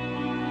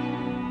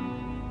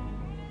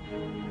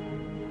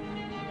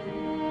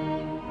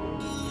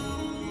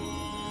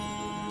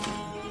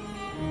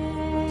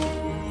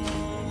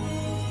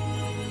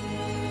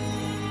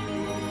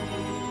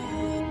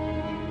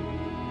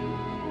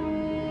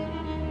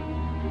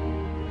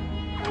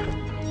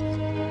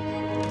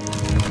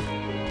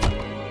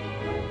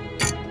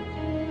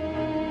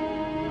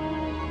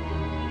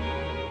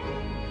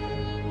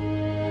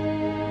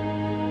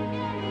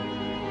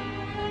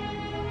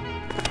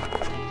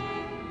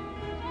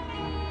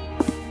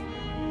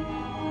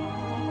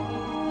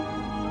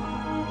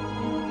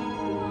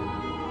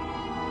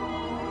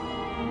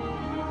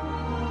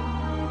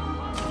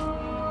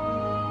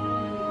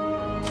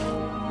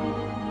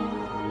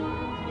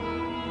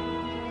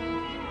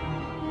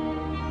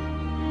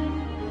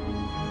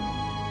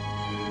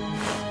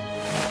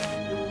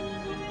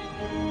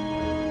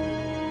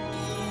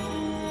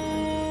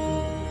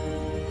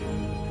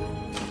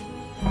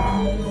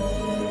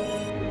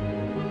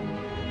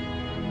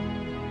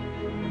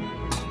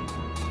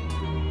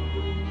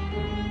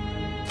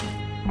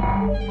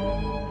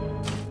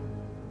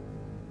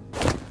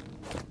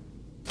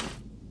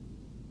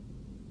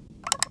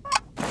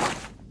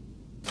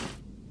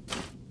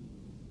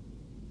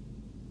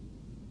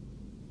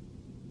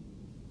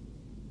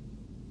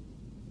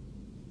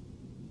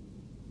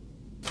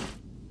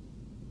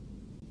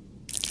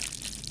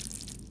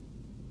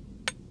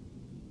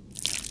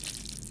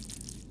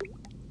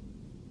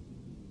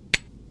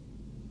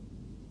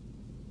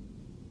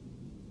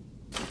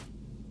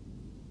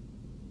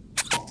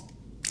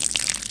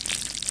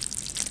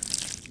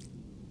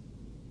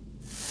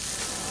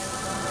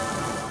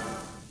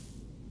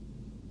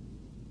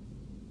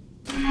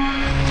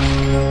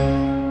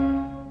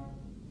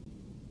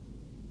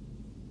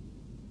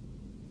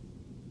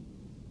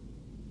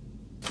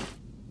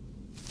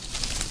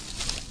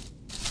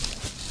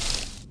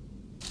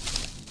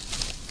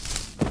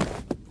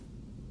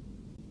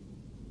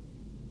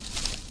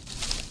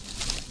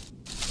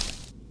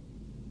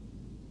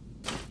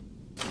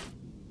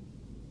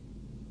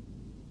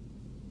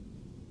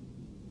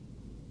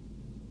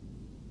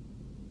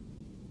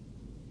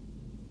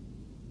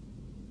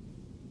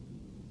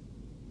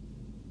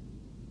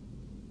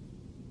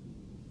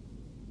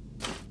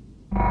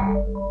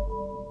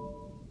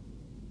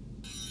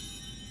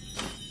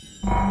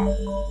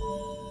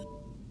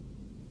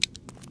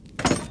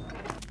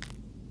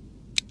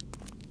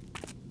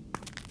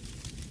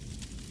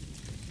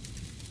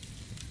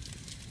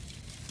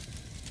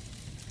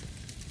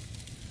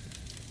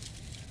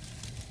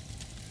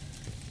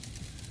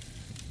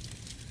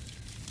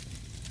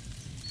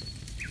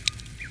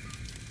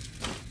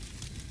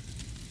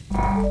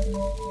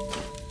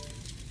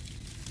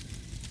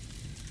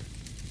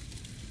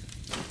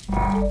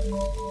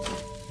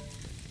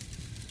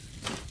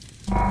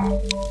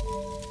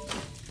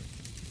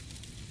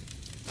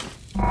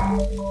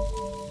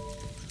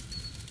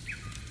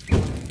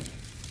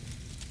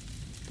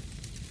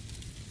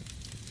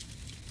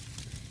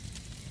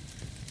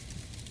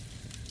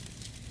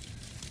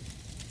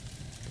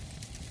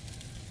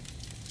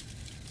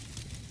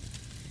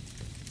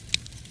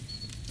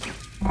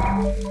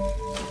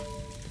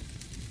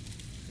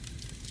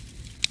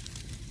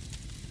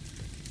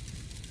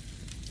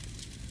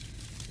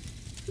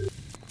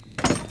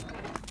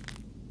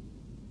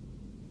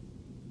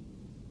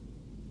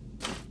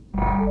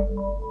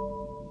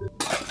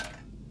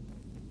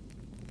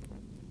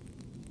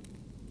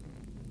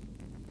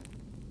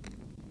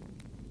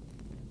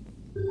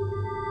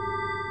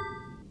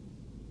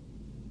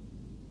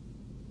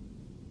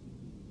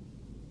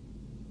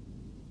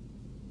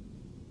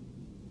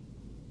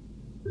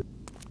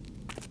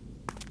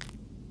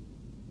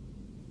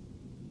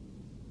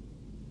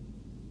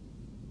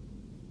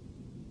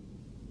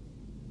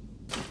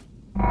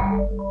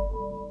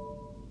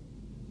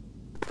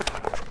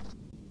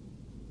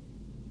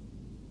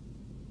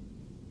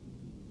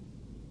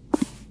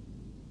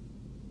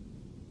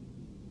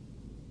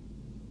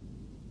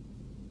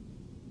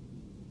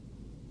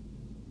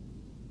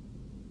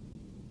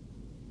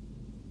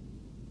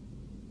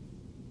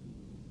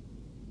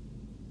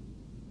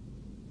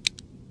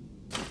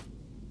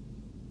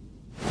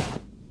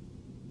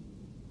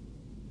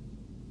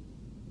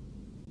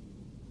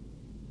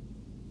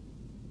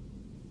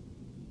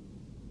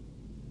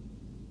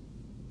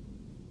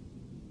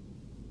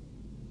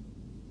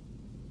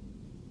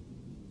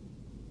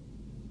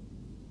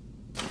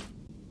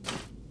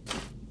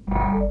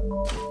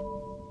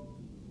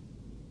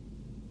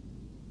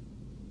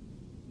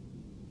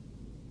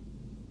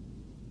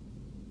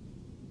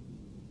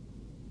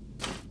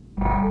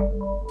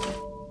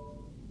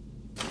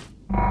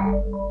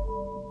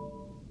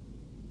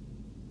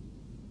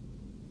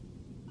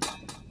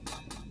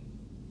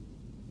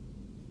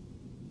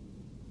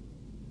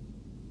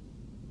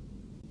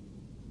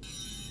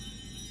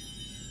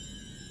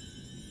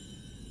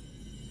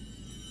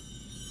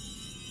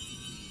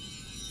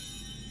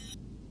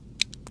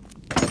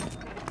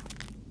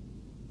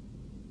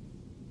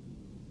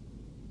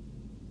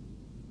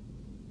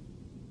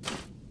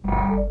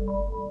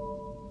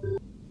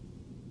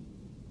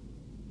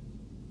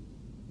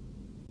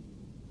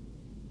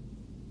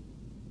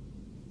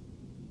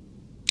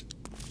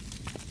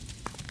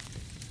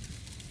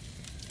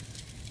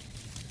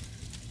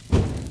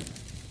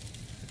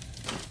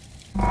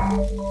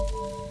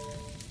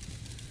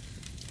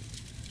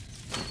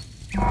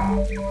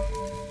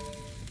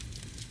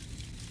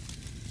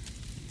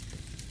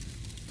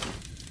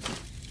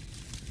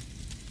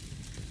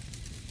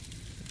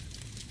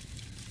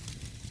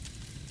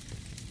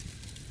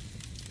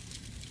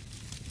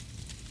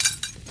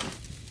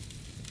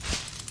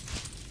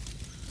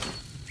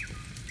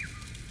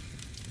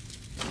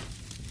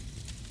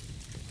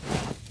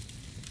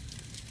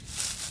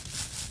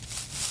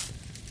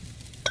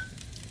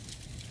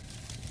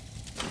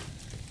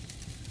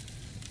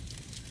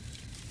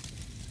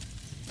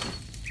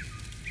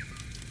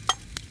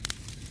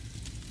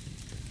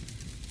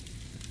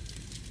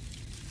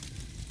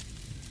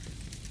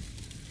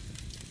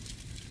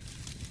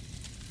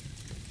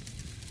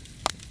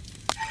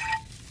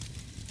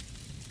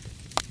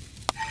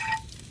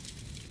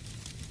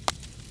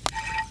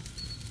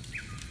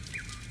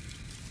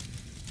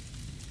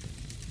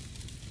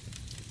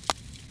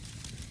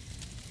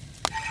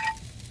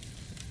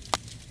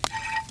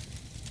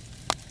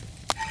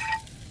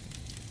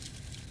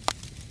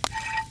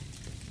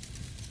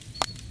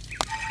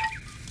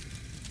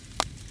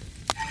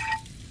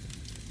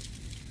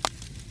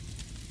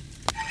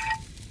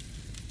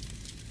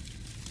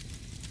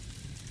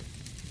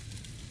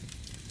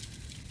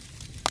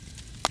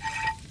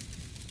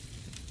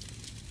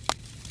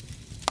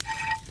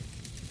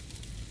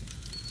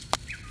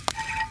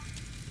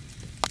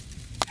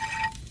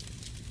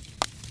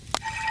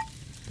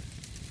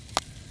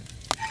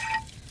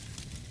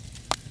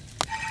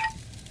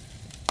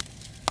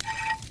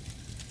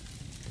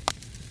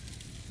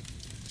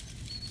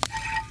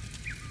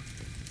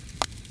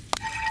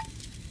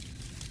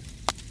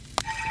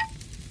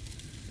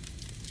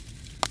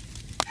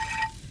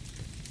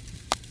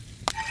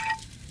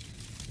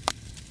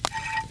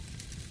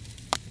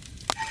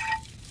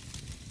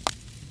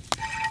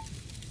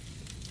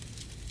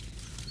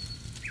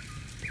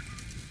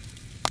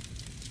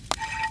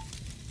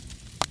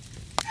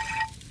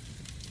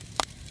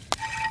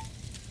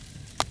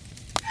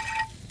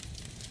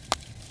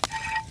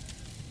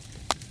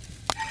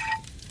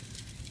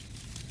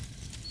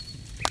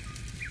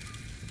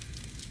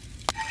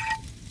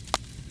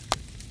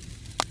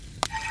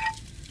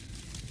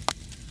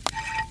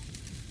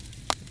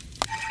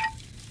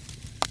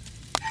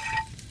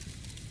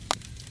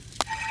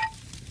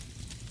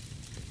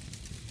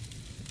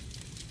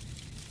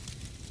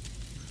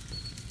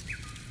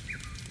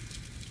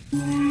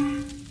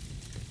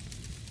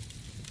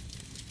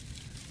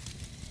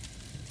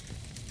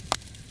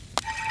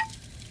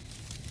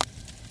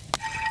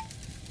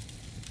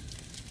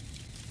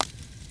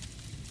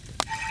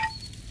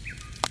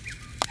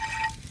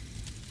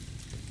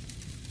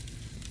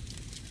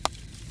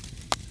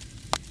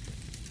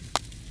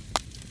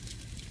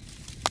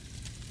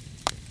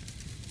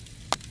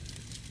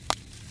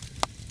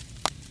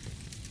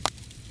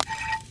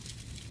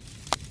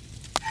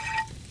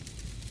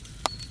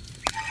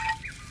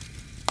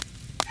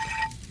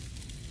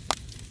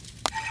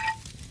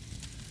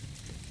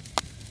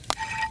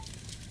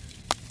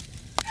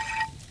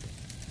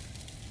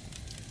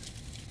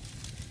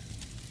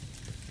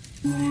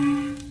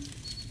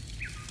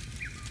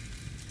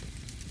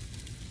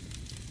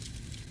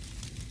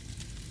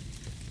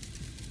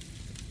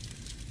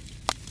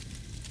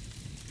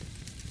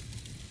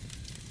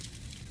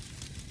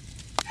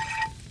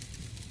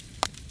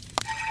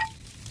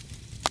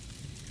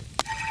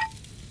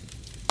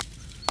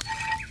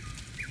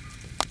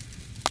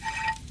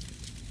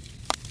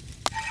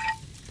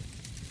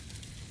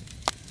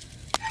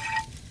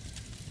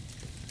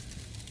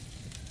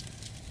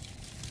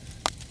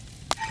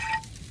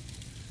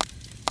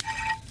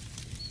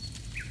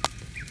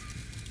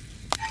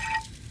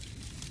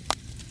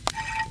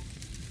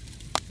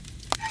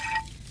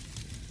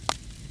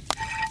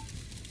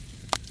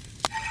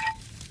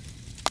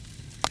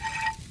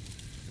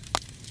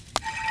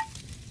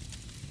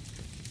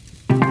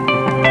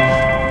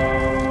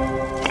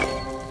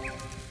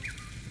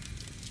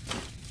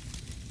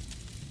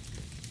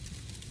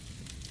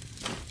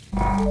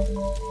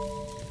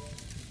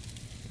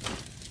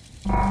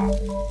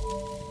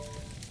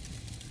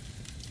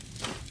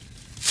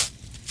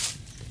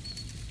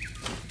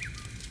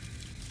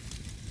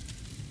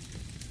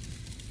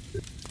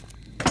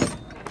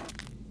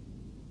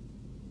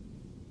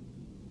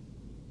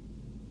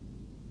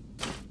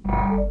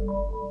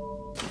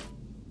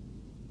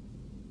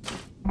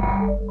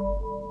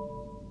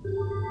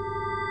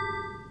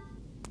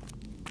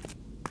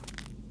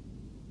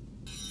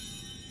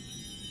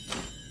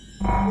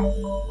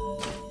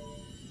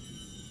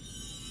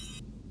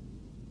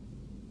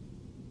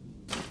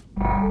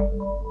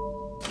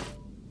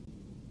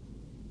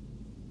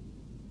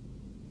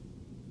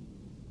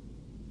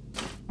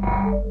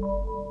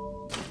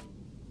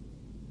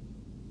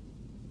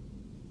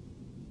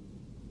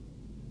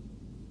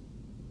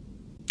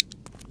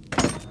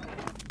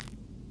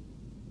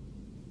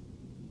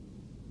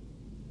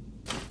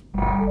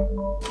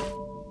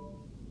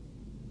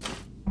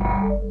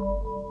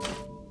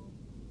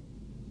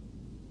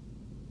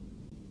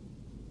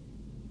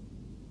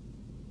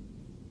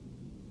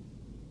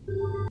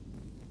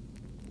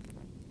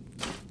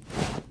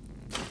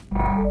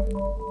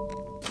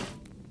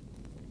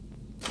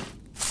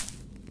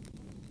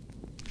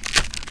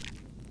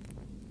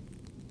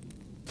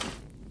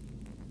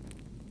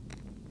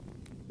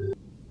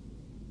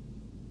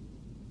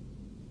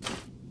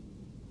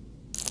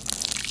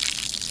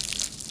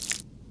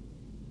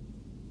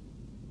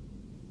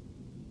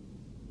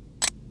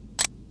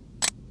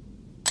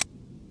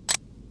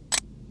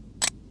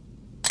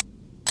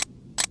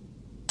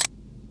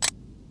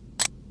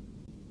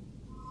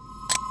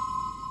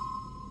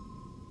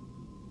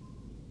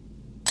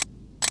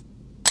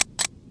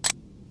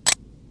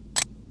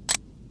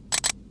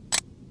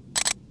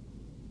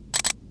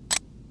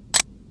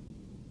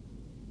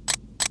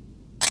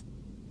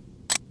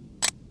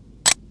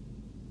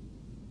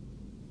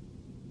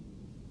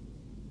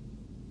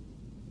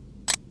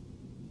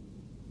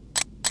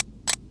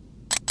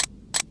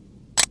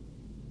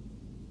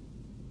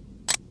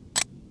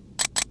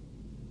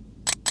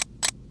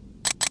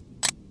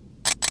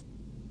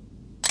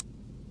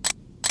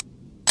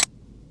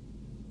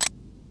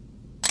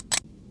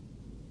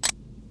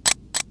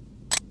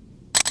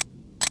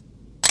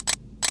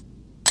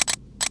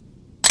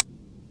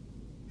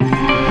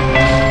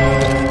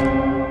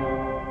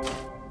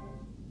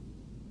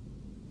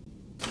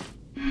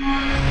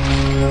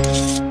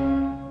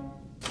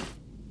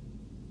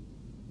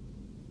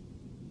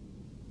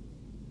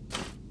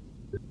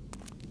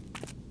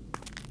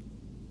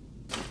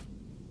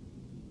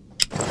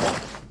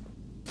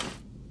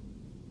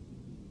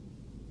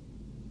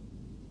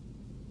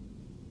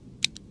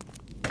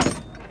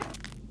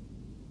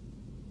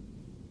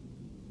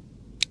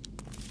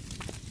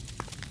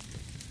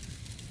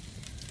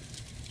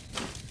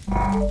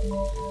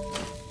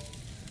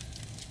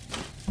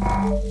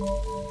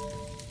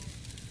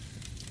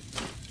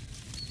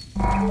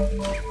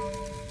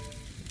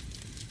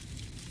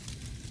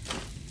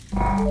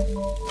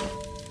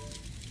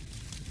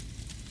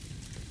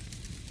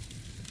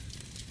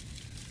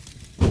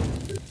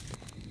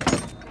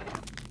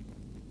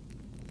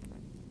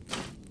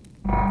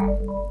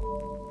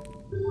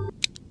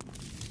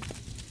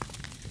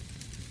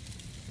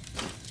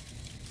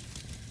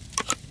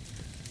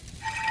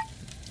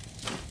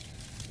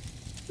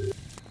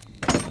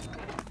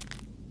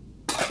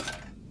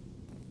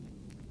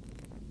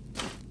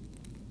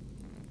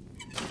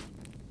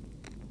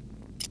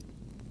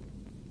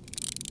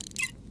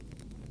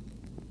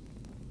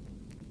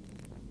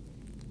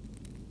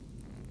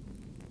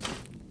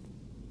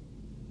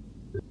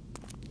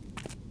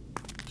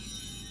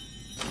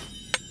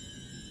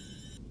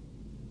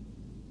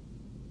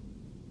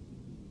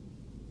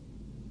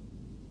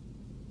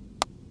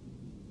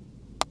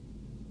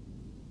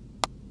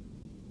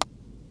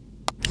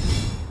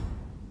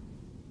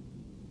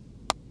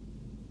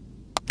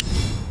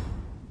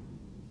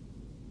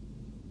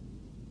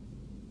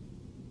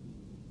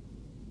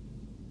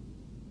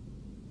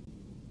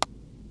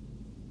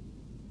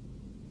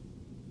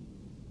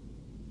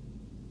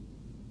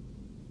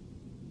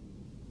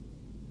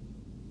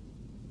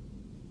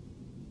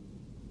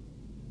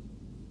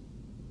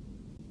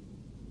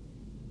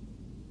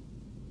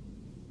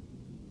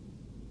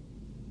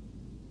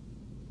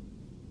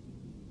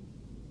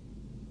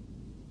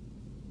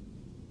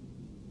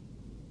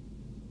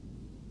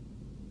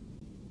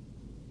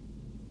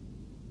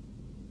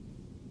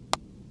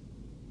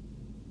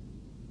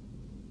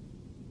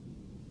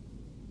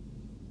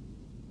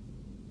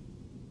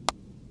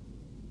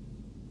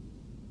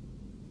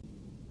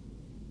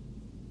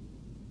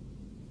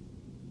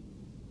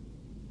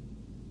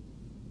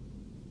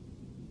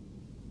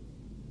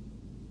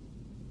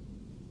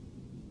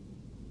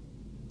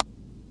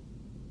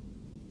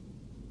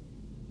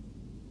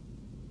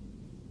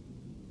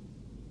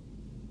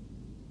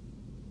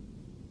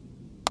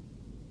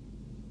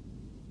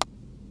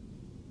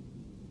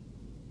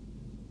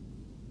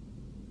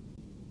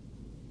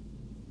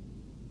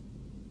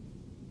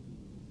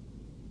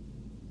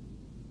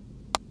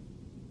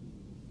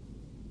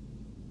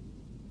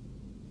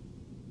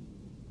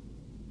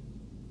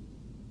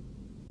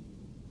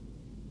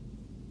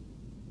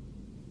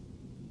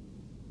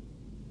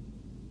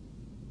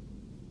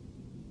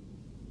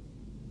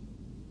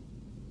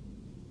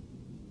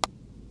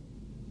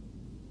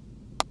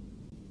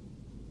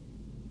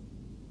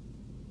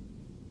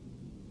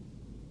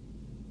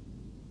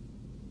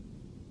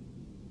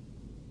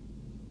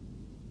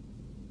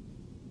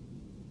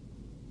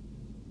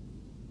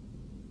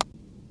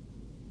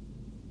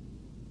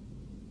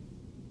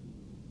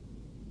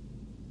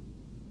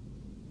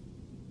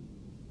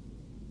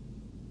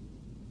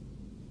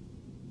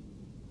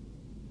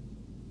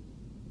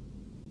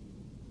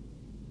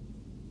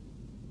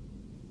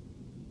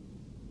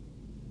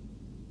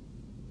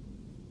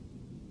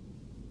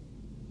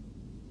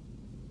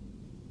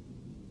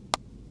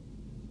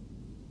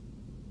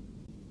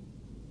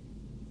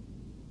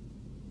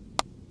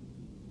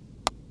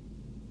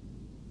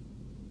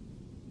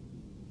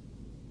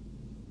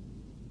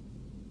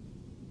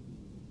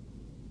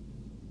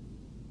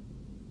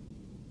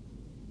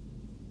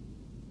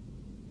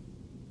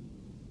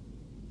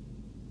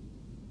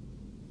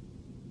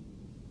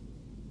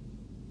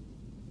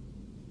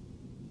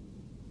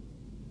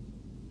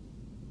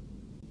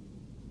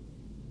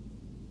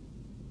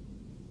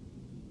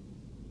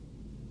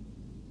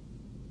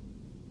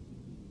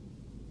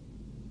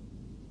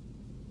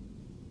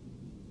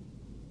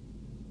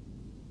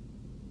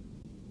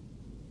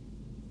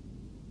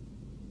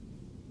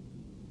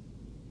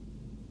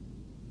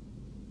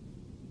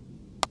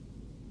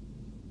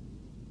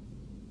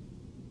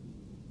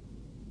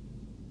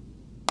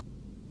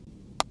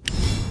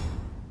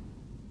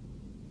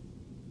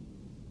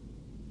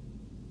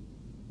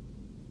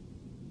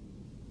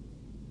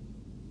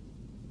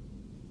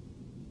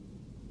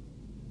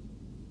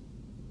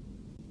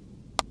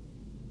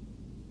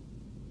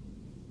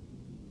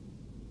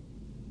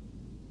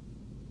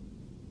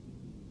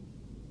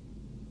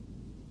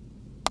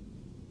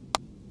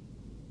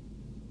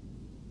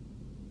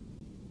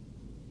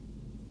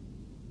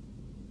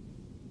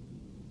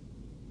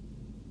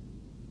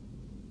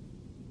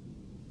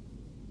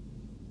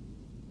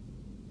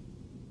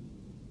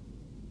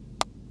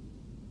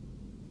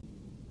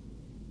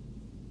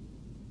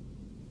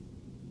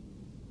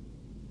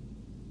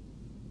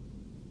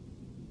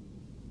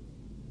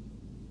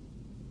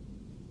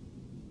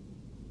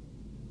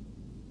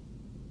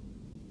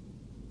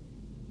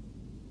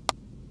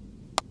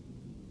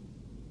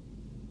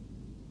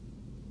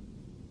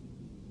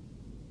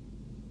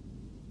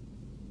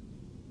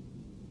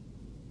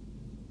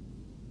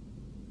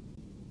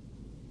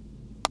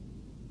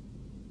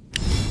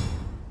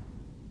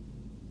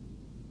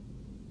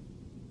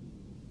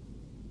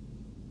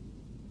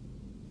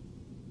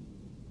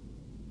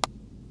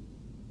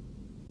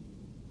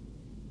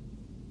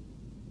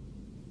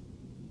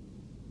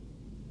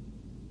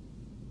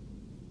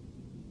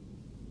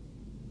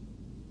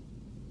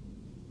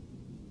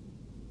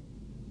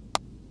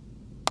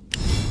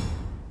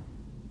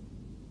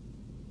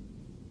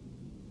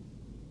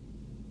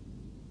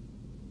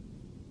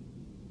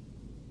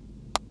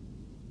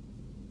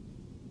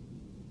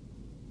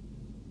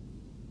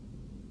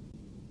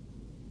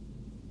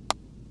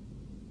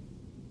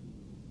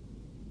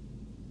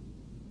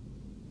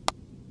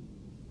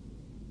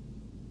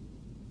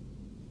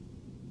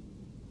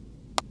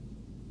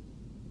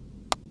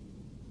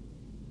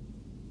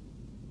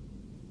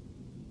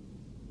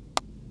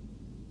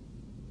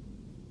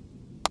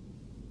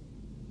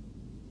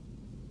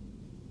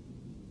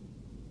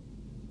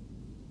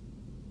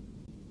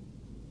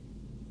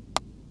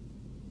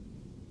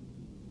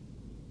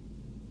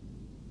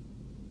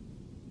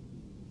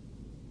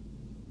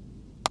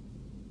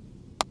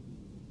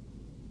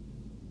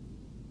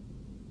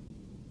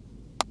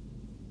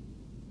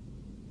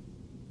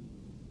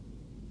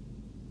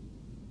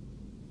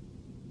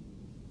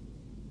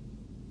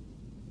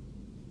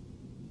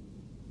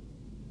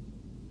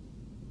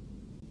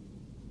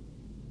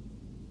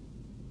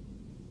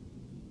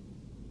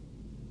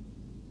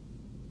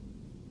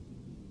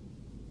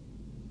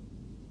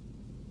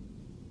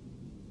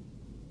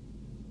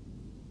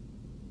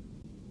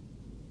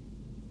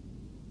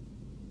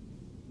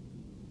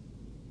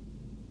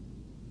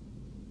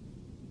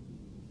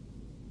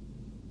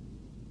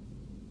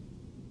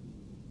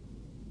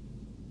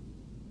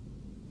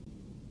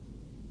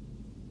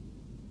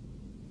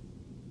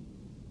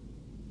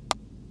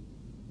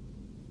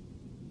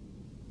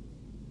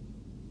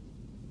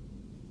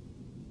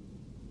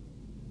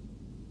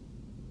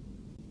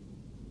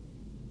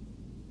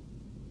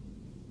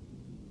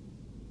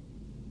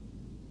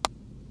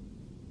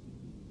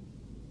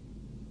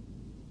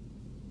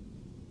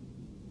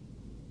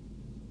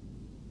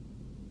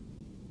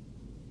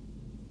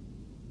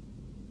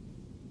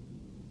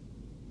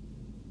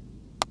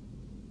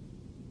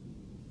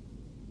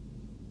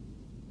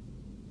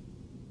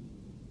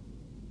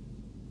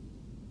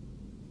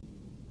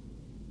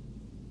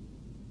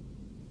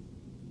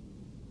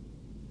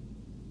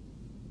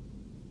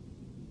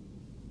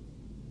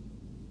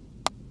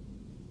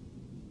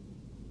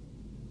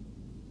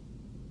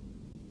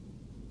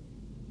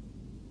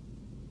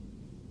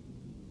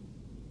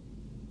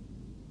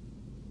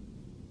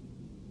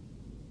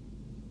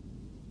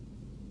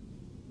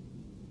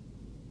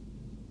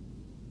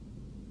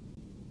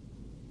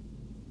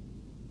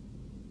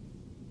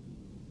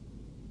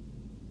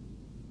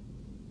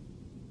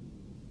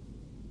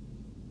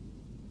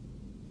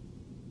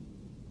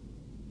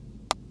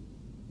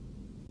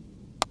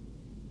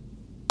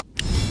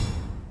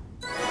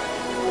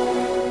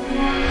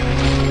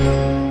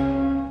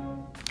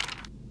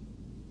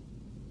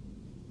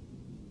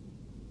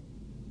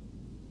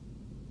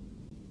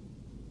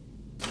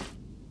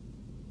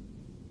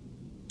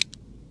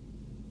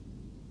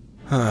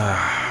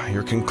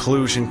 your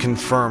conclusion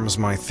confirms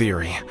my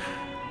theory.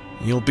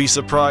 You'll be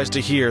surprised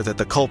to hear that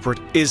the culprit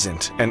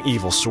isn't an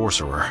evil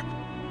sorcerer.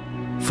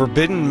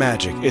 Forbidden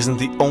magic isn't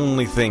the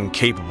only thing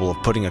capable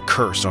of putting a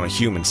curse on a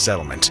human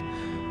settlement.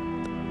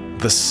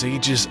 The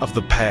sages of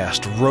the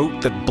past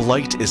wrote that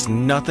blight is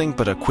nothing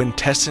but a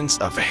quintessence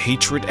of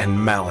hatred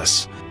and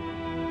malice.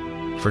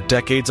 For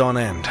decades on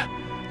end,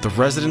 the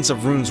residents of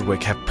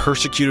Runswick have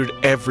persecuted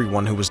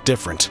everyone who was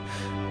different,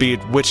 be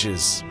it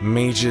witches,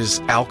 mages,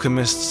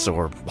 alchemists,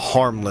 or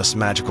harmless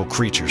magical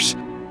creatures.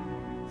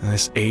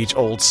 This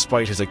age-old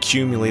spite has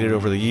accumulated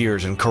over the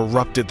years and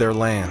corrupted their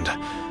land.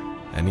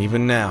 And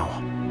even now,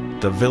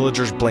 the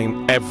villagers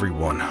blame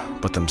everyone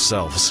but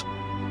themselves.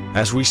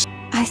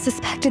 I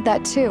suspected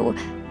that too,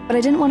 but I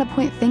didn't want to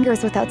point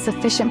fingers without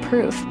sufficient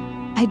proof.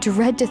 I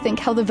dread to think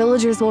how the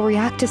villagers will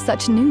react to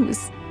such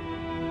news.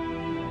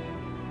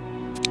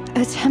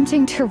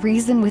 Attempting to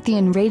reason with the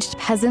enraged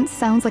peasants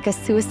sounds like a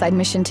suicide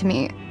mission to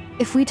me.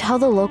 If we tell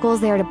the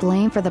locals they are to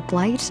blame for the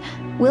blight,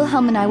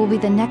 Wilhelm and I will be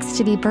the next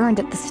to be burned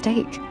at the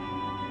stake.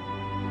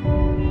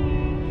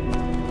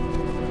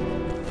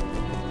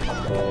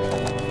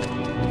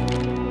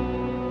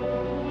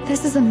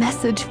 This is a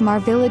message from our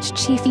village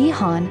chief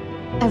Ihan.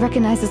 I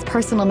recognize his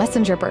personal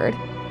messenger bird.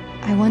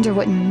 I wonder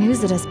what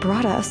news it has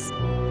brought us.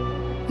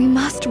 We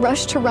must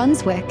rush to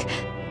Runswick.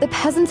 The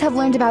peasants have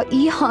learned about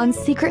Ihan's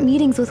secret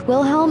meetings with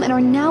Wilhelm and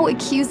are now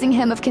accusing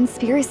him of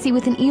conspiracy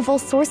with an evil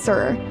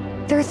sorcerer.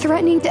 They're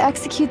threatening to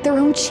execute their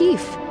own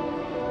chief.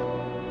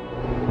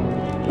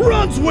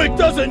 Runswick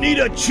doesn't need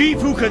a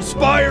chief who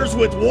conspires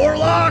with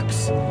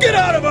warlocks! Get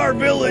out of our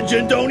village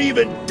and don't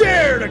even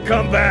dare to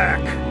come back!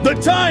 The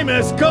time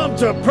has come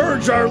to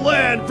purge our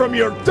land from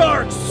your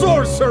dark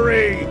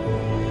sorcery!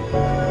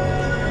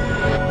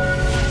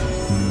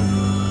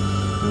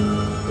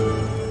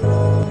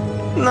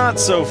 Not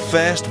so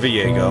fast,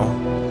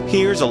 Viego.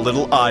 Here's a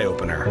little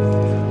eye-opener.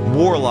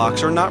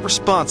 Warlocks are not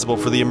responsible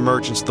for the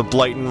emergence of the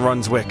blight in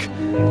Runswick.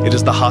 It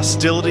is the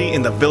hostility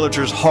in the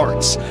villagers'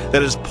 hearts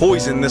that has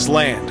poisoned this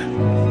land.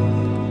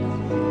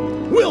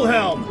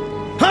 Wilhelm!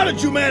 How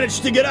did you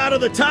manage to get out of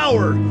the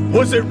tower?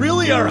 Was it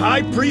really our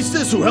high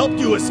priestess who helped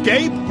you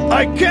escape?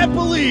 I can't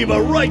believe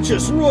a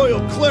righteous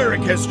royal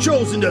cleric has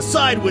chosen to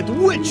side with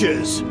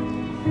witches!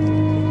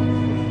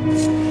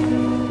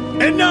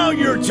 And now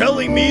you're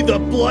telling me the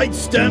blight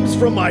stems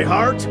from my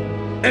heart?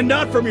 And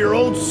not from your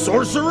own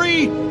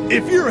sorcery?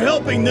 If you're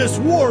helping this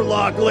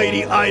warlock,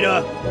 Lady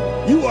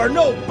Ida, you are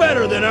no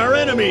better than our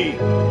enemy!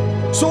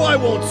 So I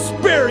won't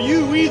spare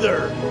you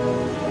either!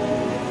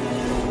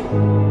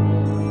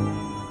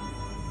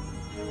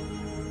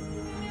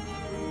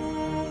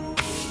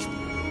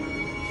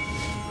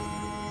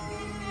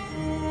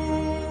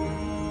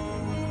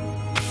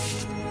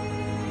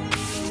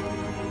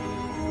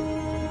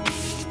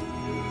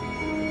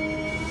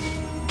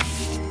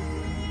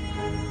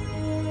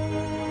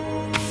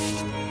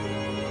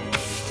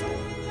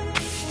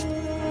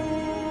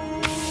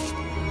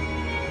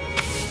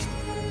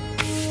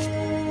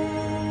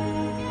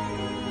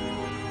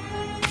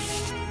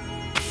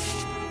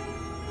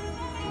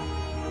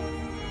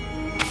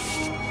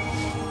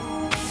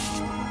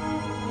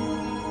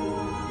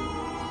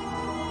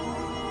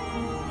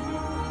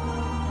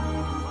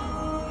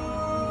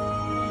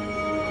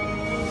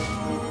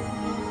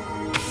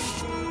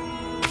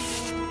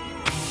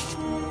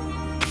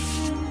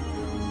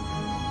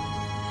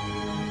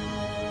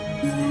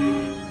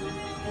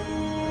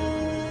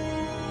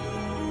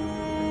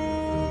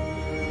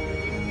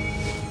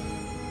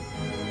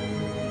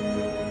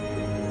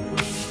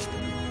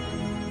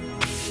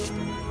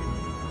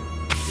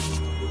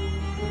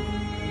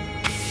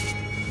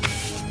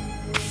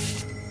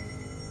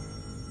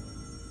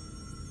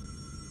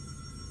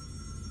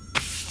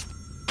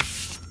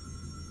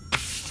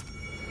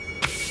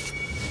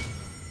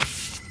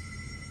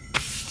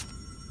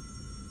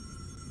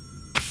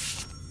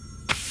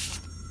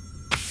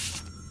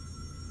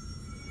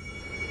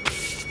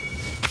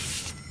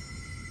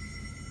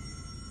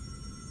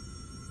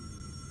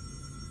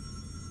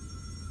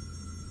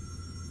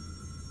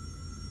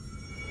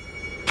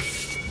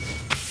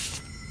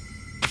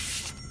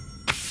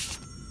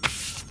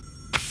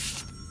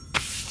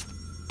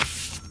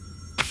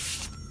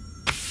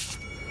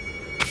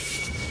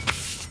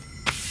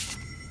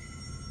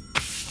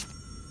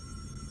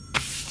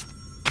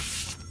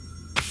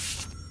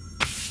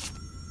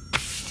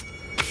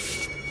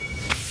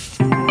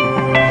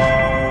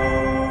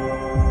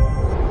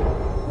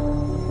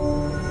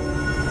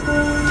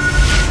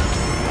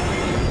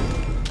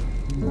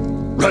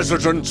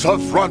 Residents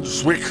of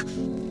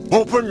Runswick,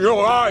 open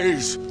your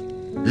eyes!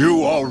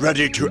 You are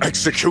ready to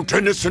execute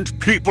innocent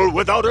people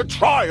without a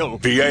trial!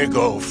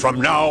 Viego,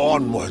 from now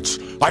onwards,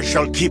 I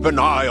shall keep an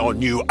eye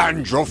on you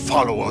and your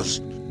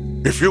followers.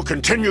 If you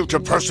continue to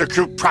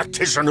persecute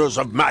practitioners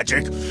of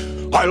magic,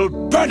 I'll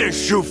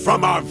banish you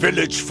from our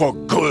village for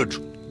good.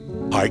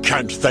 I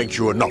can't thank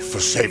you enough for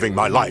saving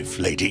my life,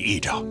 Lady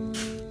Ida.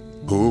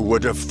 Who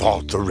would have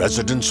thought the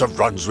residents of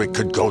Runswick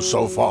could go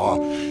so far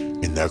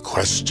in their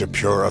quest to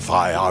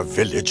purify our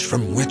village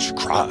from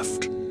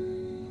witchcraft?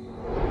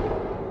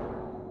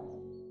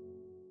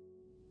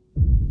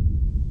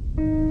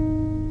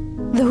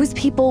 Those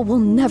people will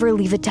never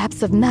leave the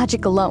depths of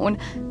magic alone.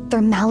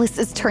 Their malice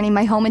is turning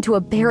my home into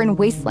a barren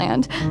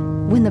wasteland.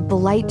 When the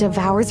blight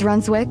devours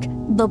Runswick,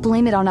 they'll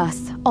blame it on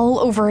us, all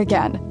over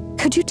again.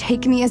 Could you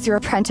take me as your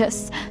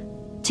apprentice?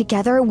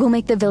 Together, we'll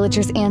make the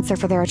villagers answer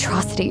for their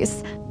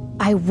atrocities.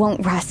 I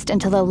won't rest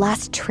until the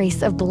last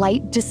trace of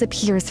blight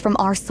disappears from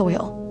our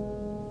soil.